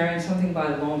Susan Mary and something by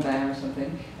Lanvin or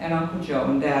something, and Uncle Joe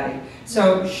and Daddy.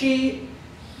 So she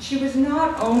was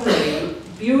not only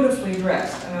beautifully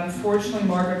dressed, and unfortunately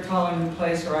Margaret Collin, who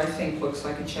plays her, I think looks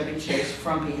like a Chevy Chase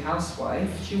frumpy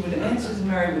housewife. Aunt Susan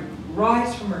Mary would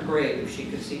rise from her grave if she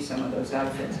could see some of those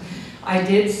outfits. I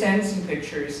did send some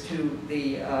pictures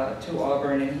to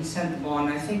Auburn, and he sent them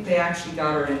on. I think they actually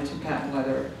got her into patent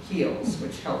leather heels,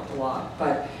 which helped a lot.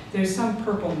 But there's some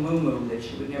purple moo-moo that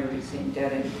she would never be seen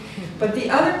dead in. But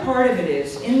the other part of it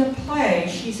is, in the play,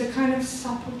 she's a kind of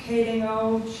supplicating,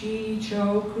 oh, gee,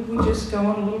 Joe, could we just go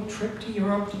on a little trip to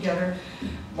Europe together?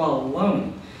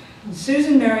 Baloney.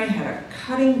 Susan Mary had a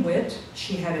cutting wit.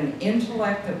 She had an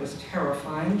intellect that was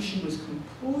terrifying. She was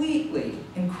completely,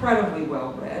 incredibly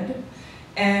well-read.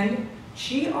 And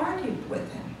she argued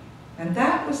with him. And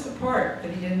that was the part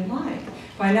that he didn't like.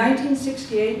 By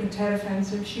 1968, in the Tet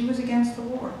Offensive, she was against the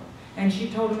war. And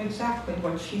she told him exactly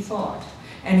what she thought.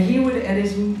 And he would, at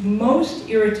his most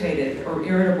irritated or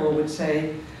irritable, would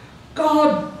say,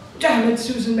 God damn it,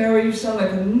 Susan Mary, you sound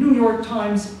like a New York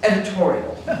Times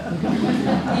editorial.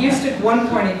 He used to, at one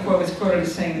point, he was quoted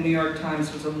as saying the New York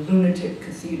Times was a lunatic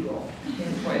cathedral.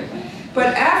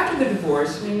 But after the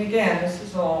divorce, I mean, again, this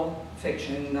is all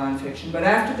fiction, nonfiction, but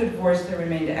after the divorce, they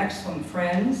remained excellent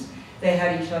friends. They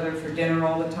had each other for dinner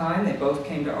all the time. They both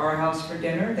came to our house for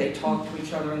dinner. They talked to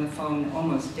each other on the phone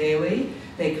almost daily.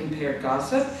 They compared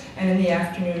gossip. And in the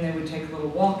afternoon, they would take a little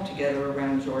walk together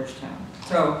around Georgetown.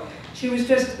 So she was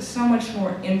just so much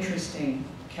more interesting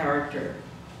character.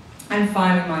 And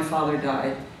finally, my father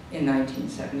died in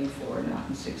 1974, not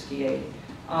in 68.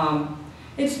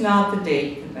 It's not the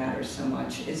date that matters so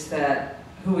much. It's that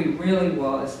who he really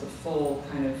was, the full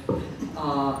kind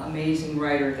of amazing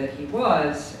writer that he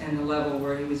was, and the level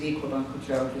where he was equal to Uncle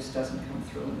Joe just doesn't come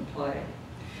through in the play.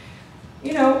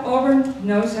 You know, Auburn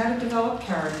knows how to develop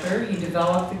character. He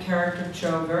developed the character of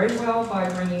Joe very well by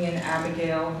bringing in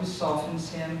Abigail, who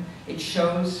softens him. It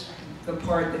shows the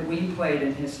part that we played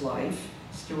in his life.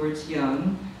 Stewart's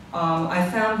young. I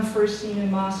found the first scene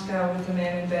in Moscow with the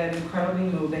man in bed incredibly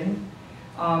moving.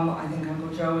 I think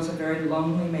Uncle Joe was a very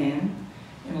lonely man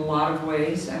in a lot of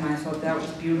ways, and I thought that was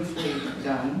beautifully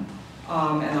done.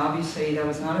 And obviously that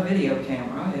was not a video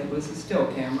camera, it was a still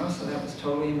camera, so that was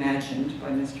totally imagined by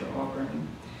Mr. Auburn.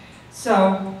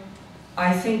 So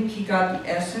I think he got the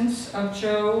essence of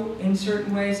Joe in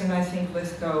certain ways, and I think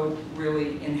Lithgow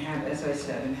really, as I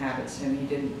said, inhabits him. He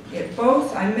didn't,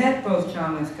 I met both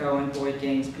John Lithgow and Boyd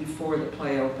Gaines before the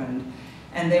play opened,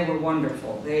 and they were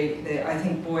wonderful. I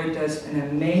think Boyd does an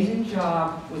amazing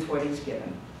job with what he's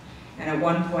given. And at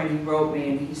one point he wrote me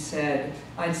and he said,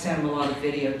 I'd sent him a lot of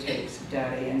videotapes of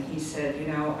Daddy, and he said, you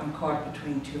know, I'm caught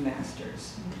between two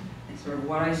masters. Sort of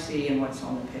what I see and what's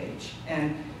on the page.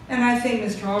 And I think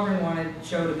Mr. Auburn wanted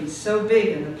Joe to be so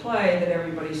big in the play that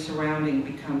everybody surrounding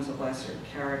becomes a lesser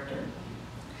character.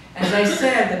 As I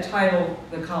said, the title,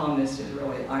 The Columnist, is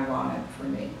really ironic for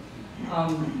me.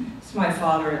 It's my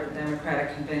father at the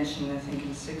Democratic Convention, I think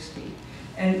in '60.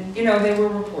 And, you know, they were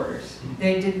reporters.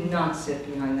 They did not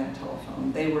sit behind that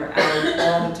telephone. They were out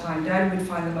all the time. Daddy would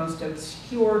find the most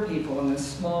obscure people in the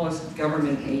smallest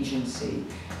government agency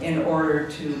in order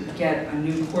to get a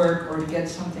new quirk or to get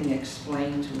something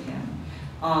explained to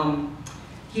him.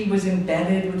 He was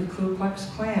embedded with the Ku Klux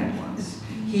Klan once.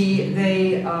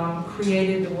 They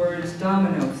created the words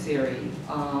domino theory,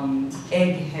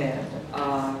 egghead,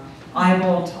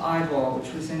 eyeball to eyeball,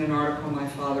 which was in an article my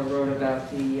father wrote about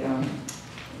the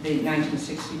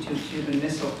 1962 Cuban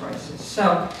Missile Crisis.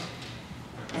 So,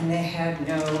 and they had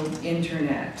no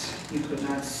internet. You could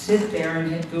not sit there and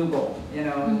hit Google, you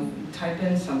know, and type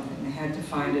in something. They had to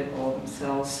find it all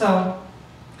themselves. So,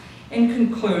 in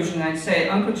conclusion, I'd say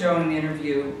Uncle Joe in an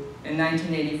interview in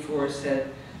 1984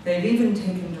 said, they've even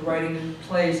taken to writing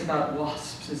plays about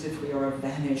wasps as if we are a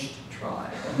vanished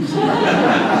tribe.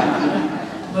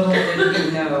 Little did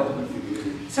we know.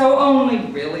 So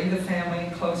only really the family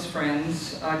and close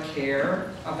friends care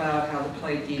about how the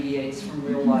play deviates from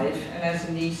real life. And as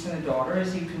a niece and a daughter,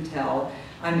 as you can tell,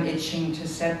 I'm itching to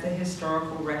set the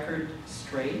historical record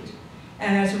straight.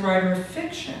 And as a writer of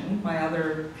fiction, my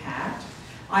other hat,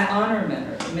 I honor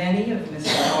many of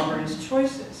Mr. Auburn's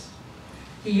choices.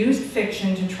 He used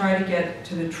fiction to try to get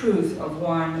to the truth of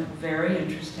one very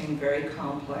interesting, very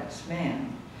complex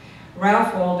man.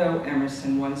 Ralph Waldo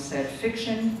Emerson once said,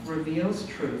 "Fiction reveals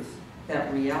truth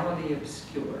that reality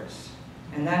obscures."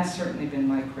 And that's certainly been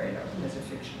my credo as a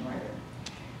fiction writer.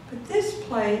 But this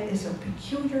play is a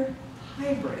peculiar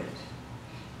hybrid.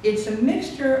 It's a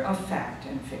mixture of fact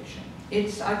and fiction.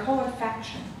 I call it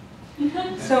faction.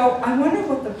 So I wonder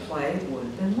what the play would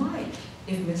have been like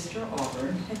if Mr.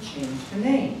 Auburn had changed the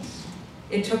names.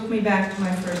 It took me back to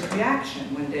my first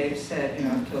reaction when Dave said, you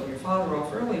know, "I killed your father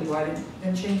off early, why didn't you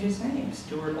then change his name?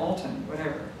 Stewart, Alton,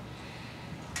 whatever."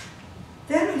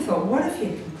 Then I thought, what if he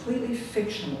had completely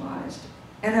fictionalized?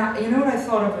 And you know what I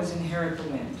thought of was Inherit the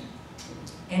Wind.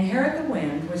 Inherit the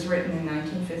Wind was written in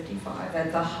 1955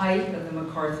 at the height of the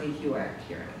McCarthy-Hugh Act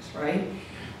hearings, right?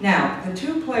 Now, the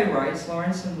two playwrights,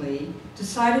 Lawrence and Lee,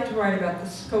 decided to write about the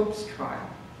Scopes trial.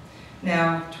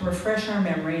 Now, to refresh our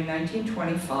memory, in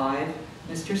 1925,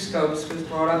 Mr. Scopes was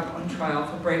brought up on trial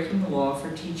for breaking the law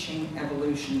for teaching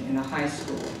evolution in a high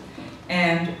school.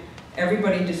 And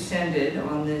everybody descended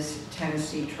on this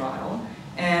Tennessee trial,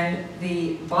 and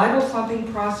the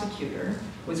Bible-thumping prosecutor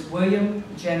was William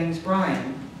Jennings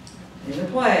Bryan. In the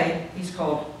play, he's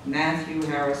called Matthew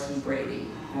Harrison Brady.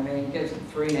 I mean, he gives him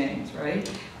 3 names, right?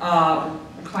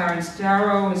 Clarence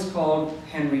Darrow is called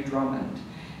Henry Drummond.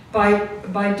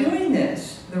 By doing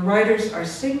this, the writers are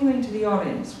signaling to the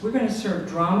audience, we're going to serve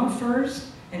drama first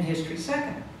and history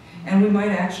second. And we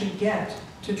might actually get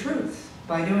to truth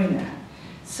by doing that.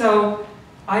 So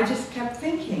I just kept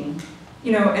thinking,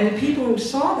 you know, and the people who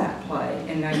saw that play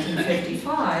in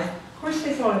 1955, of course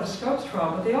they thought of the Scopes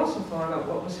trial, but they also thought about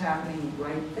what was happening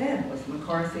right then with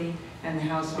McCarthy and the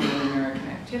House on Un-American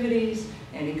Activities,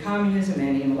 anti-communism,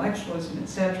 anti-intellectualism,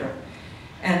 etc.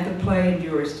 And the play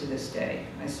endures to this day.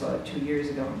 I saw it 2 years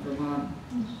ago in Vermont.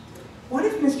 What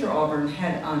if Mr. Auburn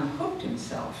had unhooked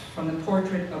himself from the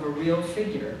portrait of a real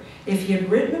figure if he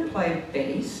had written a play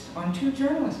based on 2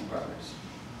 journalist brothers?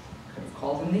 Could have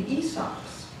called them the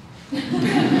Alsops.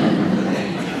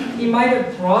 He might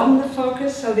have broadened the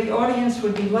focus so the audience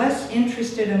would be less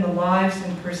interested in the lives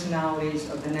and personalities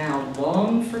of the now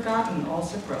long forgotten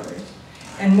Alsop brothers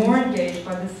and more engaged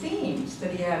by the themes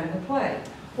that he had in the play.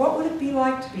 What would it be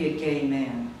like to be a gay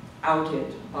man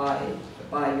outed by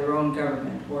your own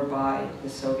government or by the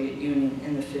Soviet Union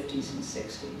in the 50s and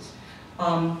 60s?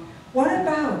 What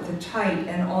about the tight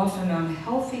and often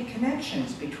unhealthy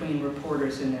connections between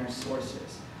reporters and their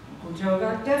sources? Uncle Joe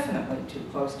got definitely too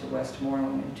close to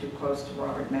Westmoreland and too close to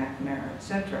Robert McNamara,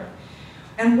 etc.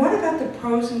 And what about the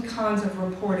pros and cons of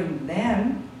reporting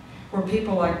then, where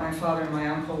people like my father and my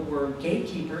uncle were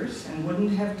gatekeepers and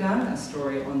wouldn't have done a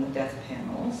story on the death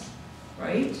panels,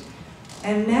 right?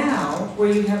 And now,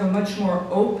 where you have a much more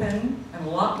open and a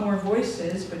lot more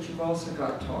voices, but you've also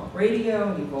got talk radio,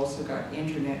 and you've also got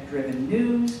internet-driven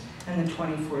news, and the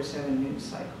 24/7 news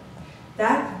cycle.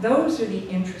 Those are the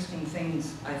interesting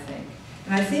things, I think.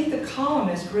 And I think the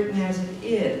Columnist, written as it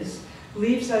is,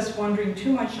 leaves us wondering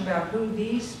too much about who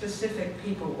these specific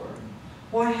people were,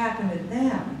 what happened to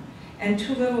them, and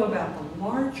too little about the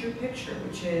larger picture,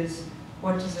 which is,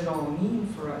 what does it all mean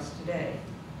for us today,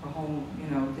 a whole, you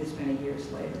know, this many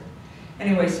years later.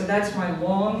 Anyway, so that's my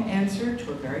long answer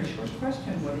to a very short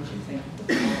question. What did you think of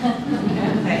the play?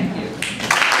 Thank you.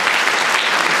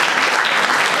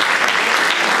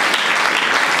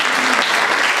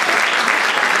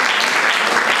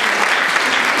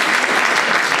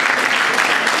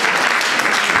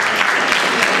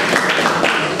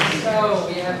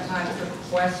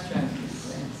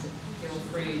 Questions. Feel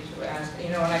free to ask. You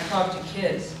know, when I talk to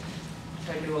kids, which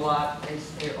I do a lot,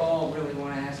 they all really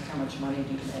want to ask, how much money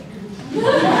do you make?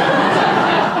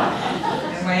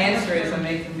 And my answer is I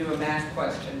make them do a math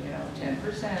question, you know,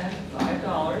 10%,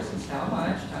 $5 is how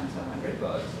much, times 100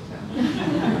 books.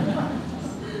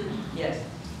 Yes?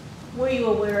 Were you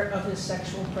aware of his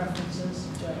sexual preferences,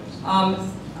 Joe?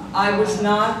 I was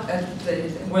not,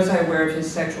 was I aware of his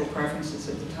sexual preferences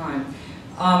at the time?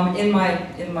 In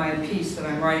my piece that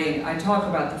I'm writing, I talk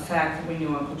about the fact that we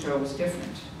knew Uncle Joe was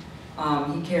different.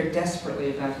 He cared desperately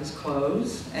about his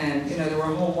clothes, and you know there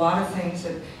were a whole lot of things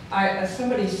that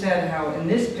somebody said how in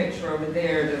this picture over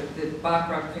there, the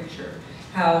Bachrach picture,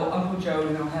 how Uncle Joe,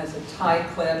 has a tie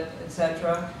clip,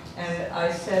 etc. And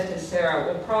I said to Sarah,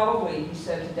 well, probably, he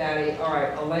said to Daddy, all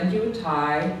right, I'll lend you a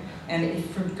tie, and if,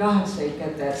 for God's sake,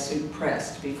 get that suit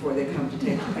pressed before they come to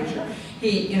take the picture.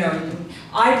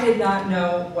 I did not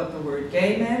know what the word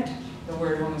gay meant. The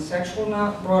word homosexual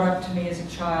not brought up to me as a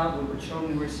child. We were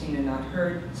children who were seen and not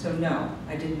heard. So no,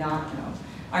 I did not know.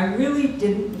 I really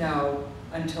didn't know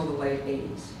until the late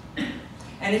 80s.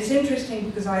 And it's interesting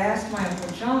because I asked my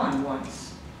Uncle John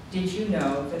once, did you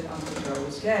know that Uncle Joe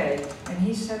was gay? And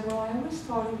he said, well, I always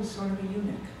thought he was sort of a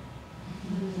eunuch.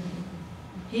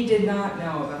 He did not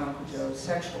know about Uncle Joe's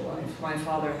sexual life. My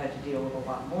father had to deal with a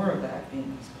lot more of that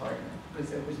being his partner,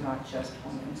 because it was not just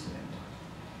one incident.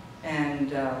 And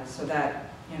so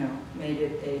that, made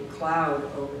it a cloud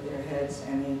over their heads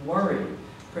and a worry,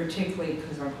 particularly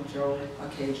because Uncle Joe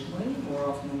occasionally, more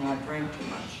often than not, drank too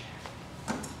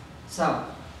much. So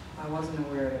I wasn't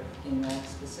aware of it in that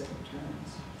specific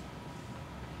terms.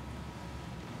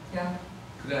 Yeah?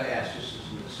 Could I ask, just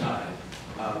as an aside,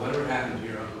 whatever happened to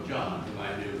your Uncle John, whom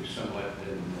I knew somewhat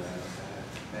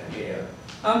at Yale?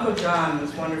 Uncle John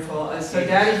was wonderful. So He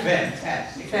Daddy, was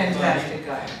fantastic. fantastic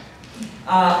guy.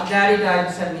 Daddy died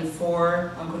in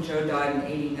 '74. Uncle Joe died in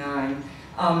 '89.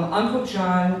 Uncle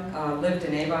John lived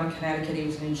in Avon, Connecticut. He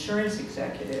was an insurance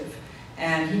executive,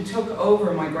 and he took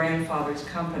over my grandfather's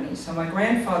company. So my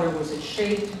grandfather was a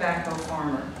shaved tobacco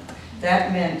farmer.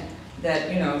 That meant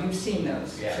that, you've seen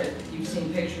those. Yeah. You've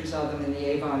seen pictures of them in the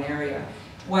Avon area.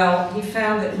 Well, he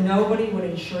found that nobody would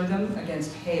insure them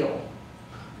against hail.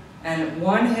 And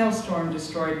one hailstorm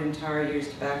destroyed an entire year's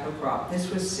tobacco crop.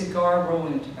 This was cigar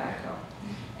rolling tobacco.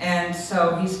 And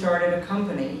so he started a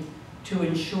company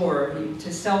to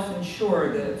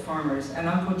self-insure the farmers, and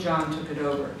Uncle John took it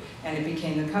over, and it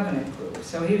became the Covenant Group.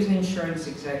 So he was an insurance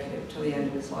executive till the end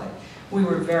of his life. We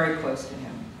were very close to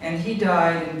him. And he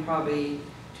died in probably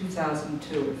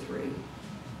 2002 or 3.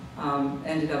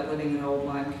 Ended up living in Old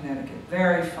Lyme, Connecticut.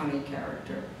 Very funny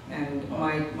character, and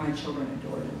my children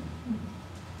adored him.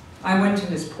 I went to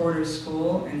Miss Porter's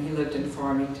school, and he lived in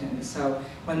Farmington. So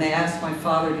when they asked my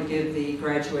father to give the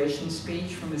graduation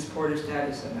speech for Miss Porter's dad,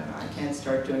 he said, no, I can't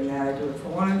start doing that. I do it for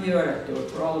one of you, I do it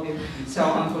for all of you. So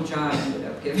Uncle John ended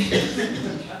up giving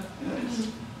it.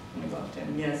 I loved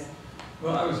him, yes.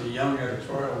 Well, I was a young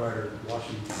editorial writer at the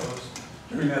Washington Post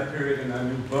during that period, and I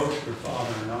knew both your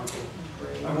father and uncle.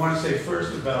 Great. I want to say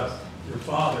first about your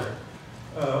father.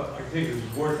 I think it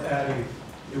was worth adding,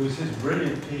 it was his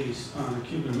brilliant piece on the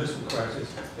Cuban Missile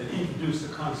Crisis that introduced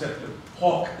the concept of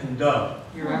hawk and dove,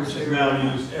 which is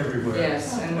now used everywhere.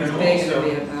 Yes, and was big in the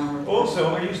Vietnam War.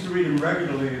 Also, I used to read him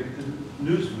regularly in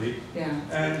Newsweek, Yeah.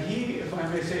 and he, if I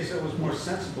may say so, was more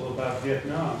sensible about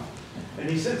Vietnam. And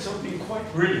he said something quite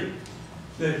brilliant,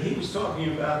 that he was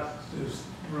talking about this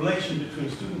relation between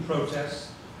student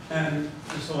protests and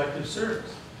the selective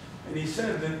service. And he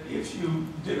said that if you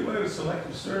did away with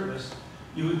selective service,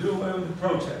 you would do away with the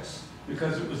protests,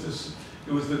 because it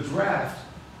was the draft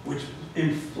which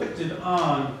inflicted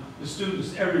on the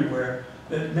students everywhere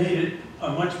that made it a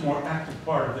much more active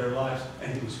part of their lives,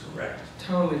 and he was correct.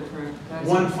 Totally correct. That's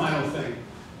One final thing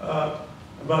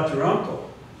about your uncle.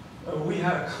 We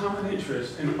had a common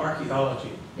interest in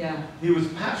archaeology. Yeah. He was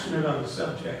passionate on the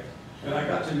subject, and I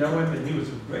got to know him, and he was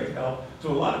of great help to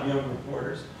a lot of young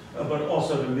reporters, but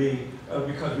also to me,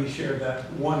 because we shared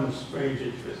that one strange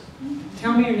interest.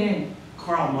 Tell me your name.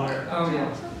 Carl Meyer. Oh,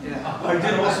 yeah. Yeah. I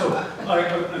did also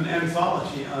an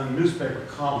anthology on newspaper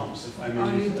columns, if I may Oh,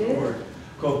 you use the did? word,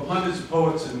 called Pundits,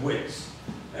 Poets, and Wits,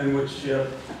 in which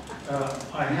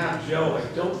I have Joe.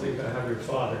 I don't think I have your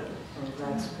father.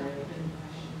 Oh, that's great.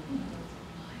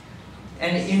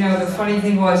 And the funny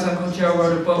thing was, Uncle Joe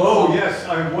wrote a book. Oh, yes,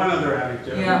 I have one other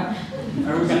anecdote. Yeah.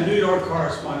 I was a New York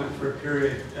correspondent for a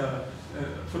period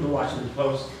for the Washington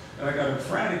Post, and I got a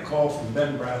frantic call from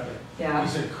Ben Bradley. Yeah. He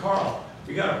said, Carl,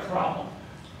 we got a problem.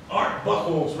 Art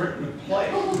Buchwald's written a play.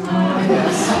 Oh,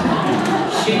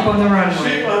 yes. Sheep on the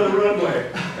runway. Sheep on the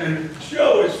runway. And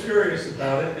Joe is furious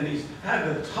about it, and he's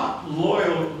had the top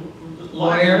lawyer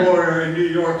in New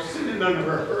York sitting under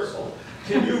rehearsal.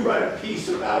 Can you write a piece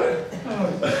about it?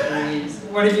 Oh, please.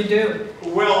 What did you do?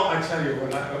 Well, I tell you,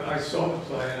 when I saw the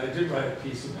play, and I did write a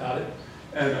piece about it,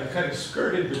 and I kind of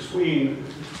skirted between,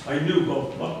 I knew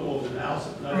both Buchwald and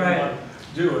Alsop, and I didn't want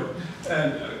to do it.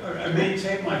 And I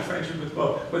maintained my friendship with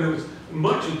both, but it was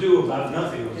much ado about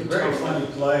nothing. It was a very funny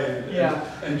play,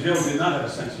 and Joe did not have a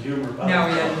sense of humor about it. No,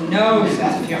 he had no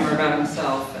sense of humor about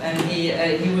himself. And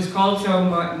he was called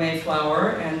Joe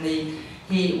Mayflower, and he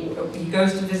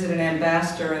goes to visit an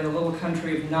ambassador in the little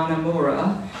country of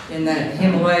Nanamura in the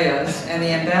Himalayas, and the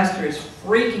ambassador is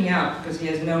freaking out because he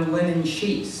has no linen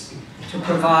sheets to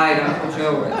provide Uncle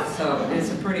Joe with. So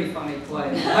it's a pretty funny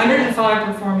play. 105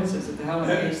 performances at the Helen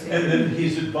Hayes Theater. And then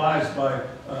he's advised by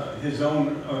his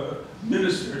own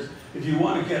ministers, if you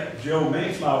want to get Joe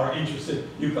Mayflower interested,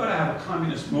 you've got to have a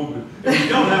communist movement. If you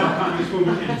don't have a communist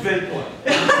movement, invent one.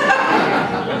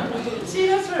 See,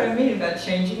 that's what I mean about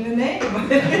changing the name.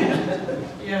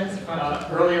 Yes.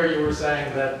 Earlier you were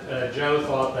saying that Joe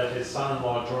thought that his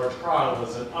son-in-law, George Cryle,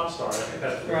 was an upstart. I think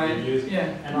that's the word you used.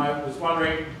 Yeah. And I was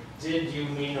wondering, did you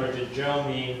mean, or did Joe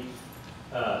mean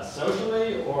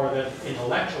socially, or that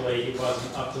intellectually he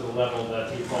wasn't up to the level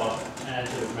that he thought Anne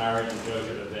should have married and Joe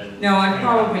should have been? No, I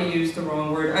probably used the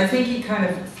wrong word. I think he kind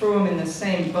of threw him in the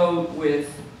same boat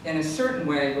with, in a certain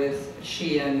way, with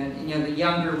Sheehan and, you know, the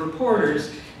younger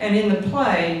reporters. And in the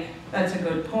play, that's a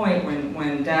good point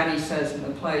when Daddy says in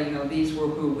the play, you know, these were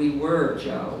who we were,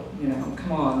 Joe. You know,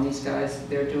 come on, these guys,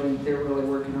 they're really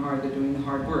working hard, they're doing the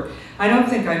hard work. I don't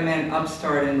think I meant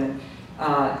upstart in that.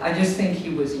 I just think he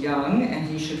was young and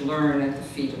he should learn at the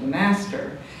feet of the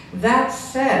master. That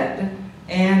said,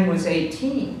 Anne was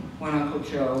 18 when Uncle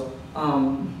Joe,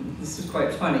 this is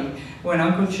quite funny, when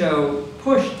Uncle Joe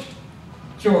pushed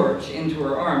George into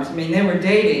her arms. I mean, they were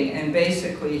dating, and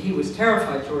basically he was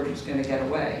terrified George was going to get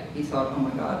away. He thought, oh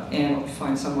my God, Anne will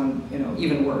find someone, you know,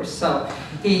 even worse. So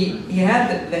they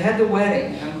had the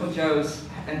wedding at Uncle Joe's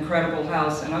incredible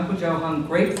house, and Uncle Joe hung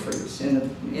grapefruits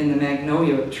in the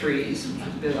magnolia trees, which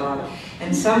was a bit odd.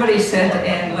 And somebody said to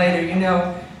Anne later, you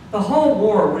know, the whole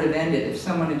war would have ended if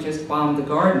someone had just bombed the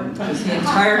garden, because the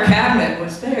entire cabinet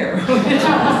was there.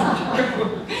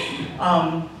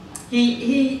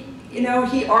 You know,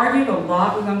 he argued a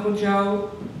lot with Uncle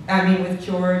Joe, with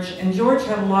George, and George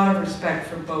had a lot of respect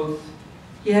for both.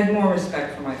 He had more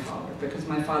respect for my father, because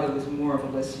my father was more of a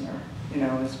listener, you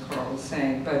know, as Carl was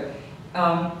saying. But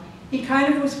he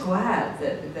kind of was glad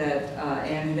that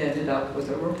Anne had ended up with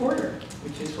a reporter,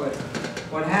 which is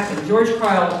what happened. George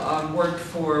Cryle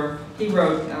he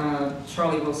wrote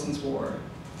Charlie Wilson's War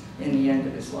in the end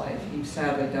of his life. He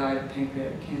sadly died of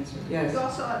pancreatic cancer. Yes.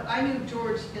 Also, I knew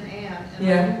George and Anne, and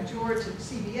yeah. I knew George at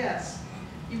CBS.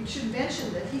 You should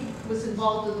mention that he was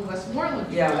involved in the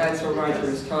Westmoreland. Yeah, that's what Roger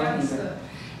was talking about.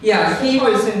 Yeah,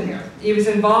 he was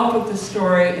involved with the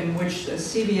story in which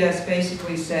CBS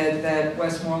basically said that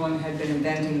Westmoreland had been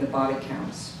inventing the body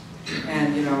counts,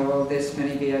 and you know, oh, this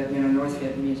many North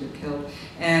Vietnamese are killed,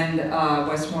 and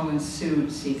Westmoreland sued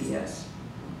CBS,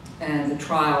 and the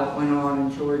trial went on,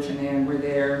 and George and Anne were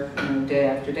there, you know, day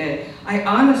after day. I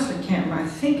honestly can't remember. I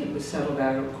think it was settled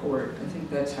out of court. I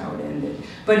think that's how it ended.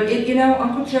 But you know,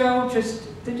 Uncle Joe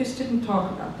they just didn't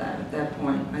talk about that at that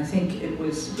point. I think he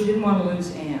didn't want to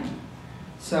lose Anne.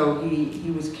 So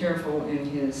he was careful in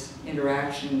his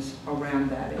interactions around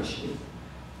that issue.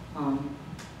 Any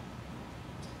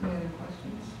other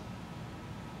questions?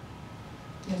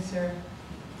 Yes, sir?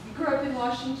 You grew up in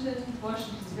Washington.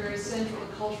 Washington's very central,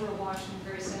 the culture of Washington,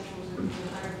 very central to the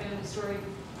entire family story.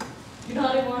 You're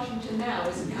not in Washington now.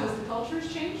 Is it because the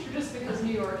culture's changed, or just because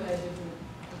New York had different?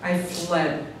 I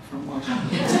fled from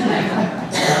Washington.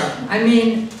 I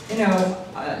mean, you know,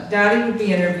 Daddy would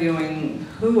be interviewing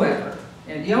whoever,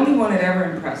 and the only one that ever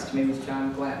impressed me was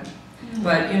John Glenn.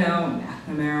 But you know,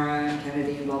 McNamara and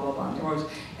Kennedy and blah blah blah. There was,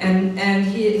 and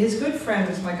his good friend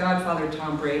was my godfather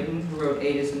Tom Braden, who wrote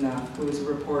 8 is Enough, who was a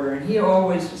reporter, and he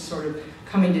always was sort of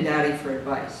coming to Daddy for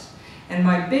advice. And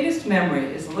my biggest memory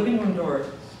is the living room door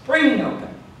springing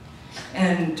open,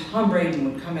 and Tom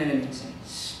Braden would come in and he'd say,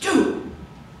 "Stu,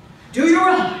 do you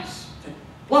realize that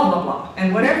blah blah blah?"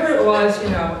 And whatever it was,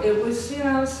 it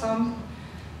was some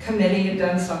committee had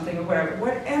done something or whatever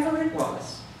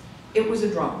it was a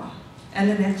drama. And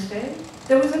the next day,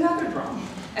 there was another drama.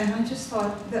 And I just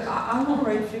thought that I want to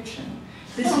write fiction.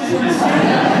 This is insane.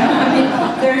 I mean,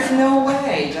 there's no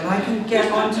way that I can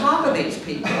get on top of these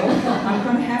people. I'm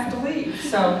going to have to leave.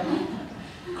 So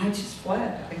I just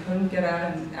fled. I couldn't get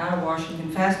out of Washington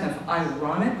fast enough.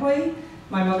 Ironically,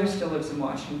 my mother still lives in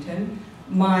Washington.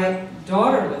 My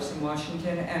daughter lives in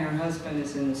Washington, and her husband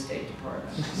is in the State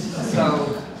Department.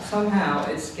 So somehow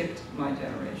it skipped my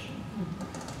generation.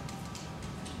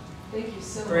 Thank you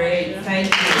so much. Great, thank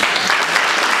you.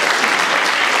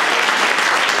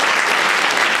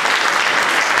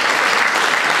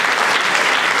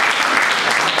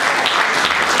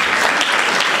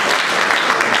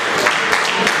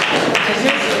 I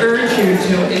just urge you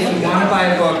to, if you want to buy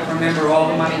a book, remember all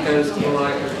the money goes to the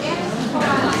library.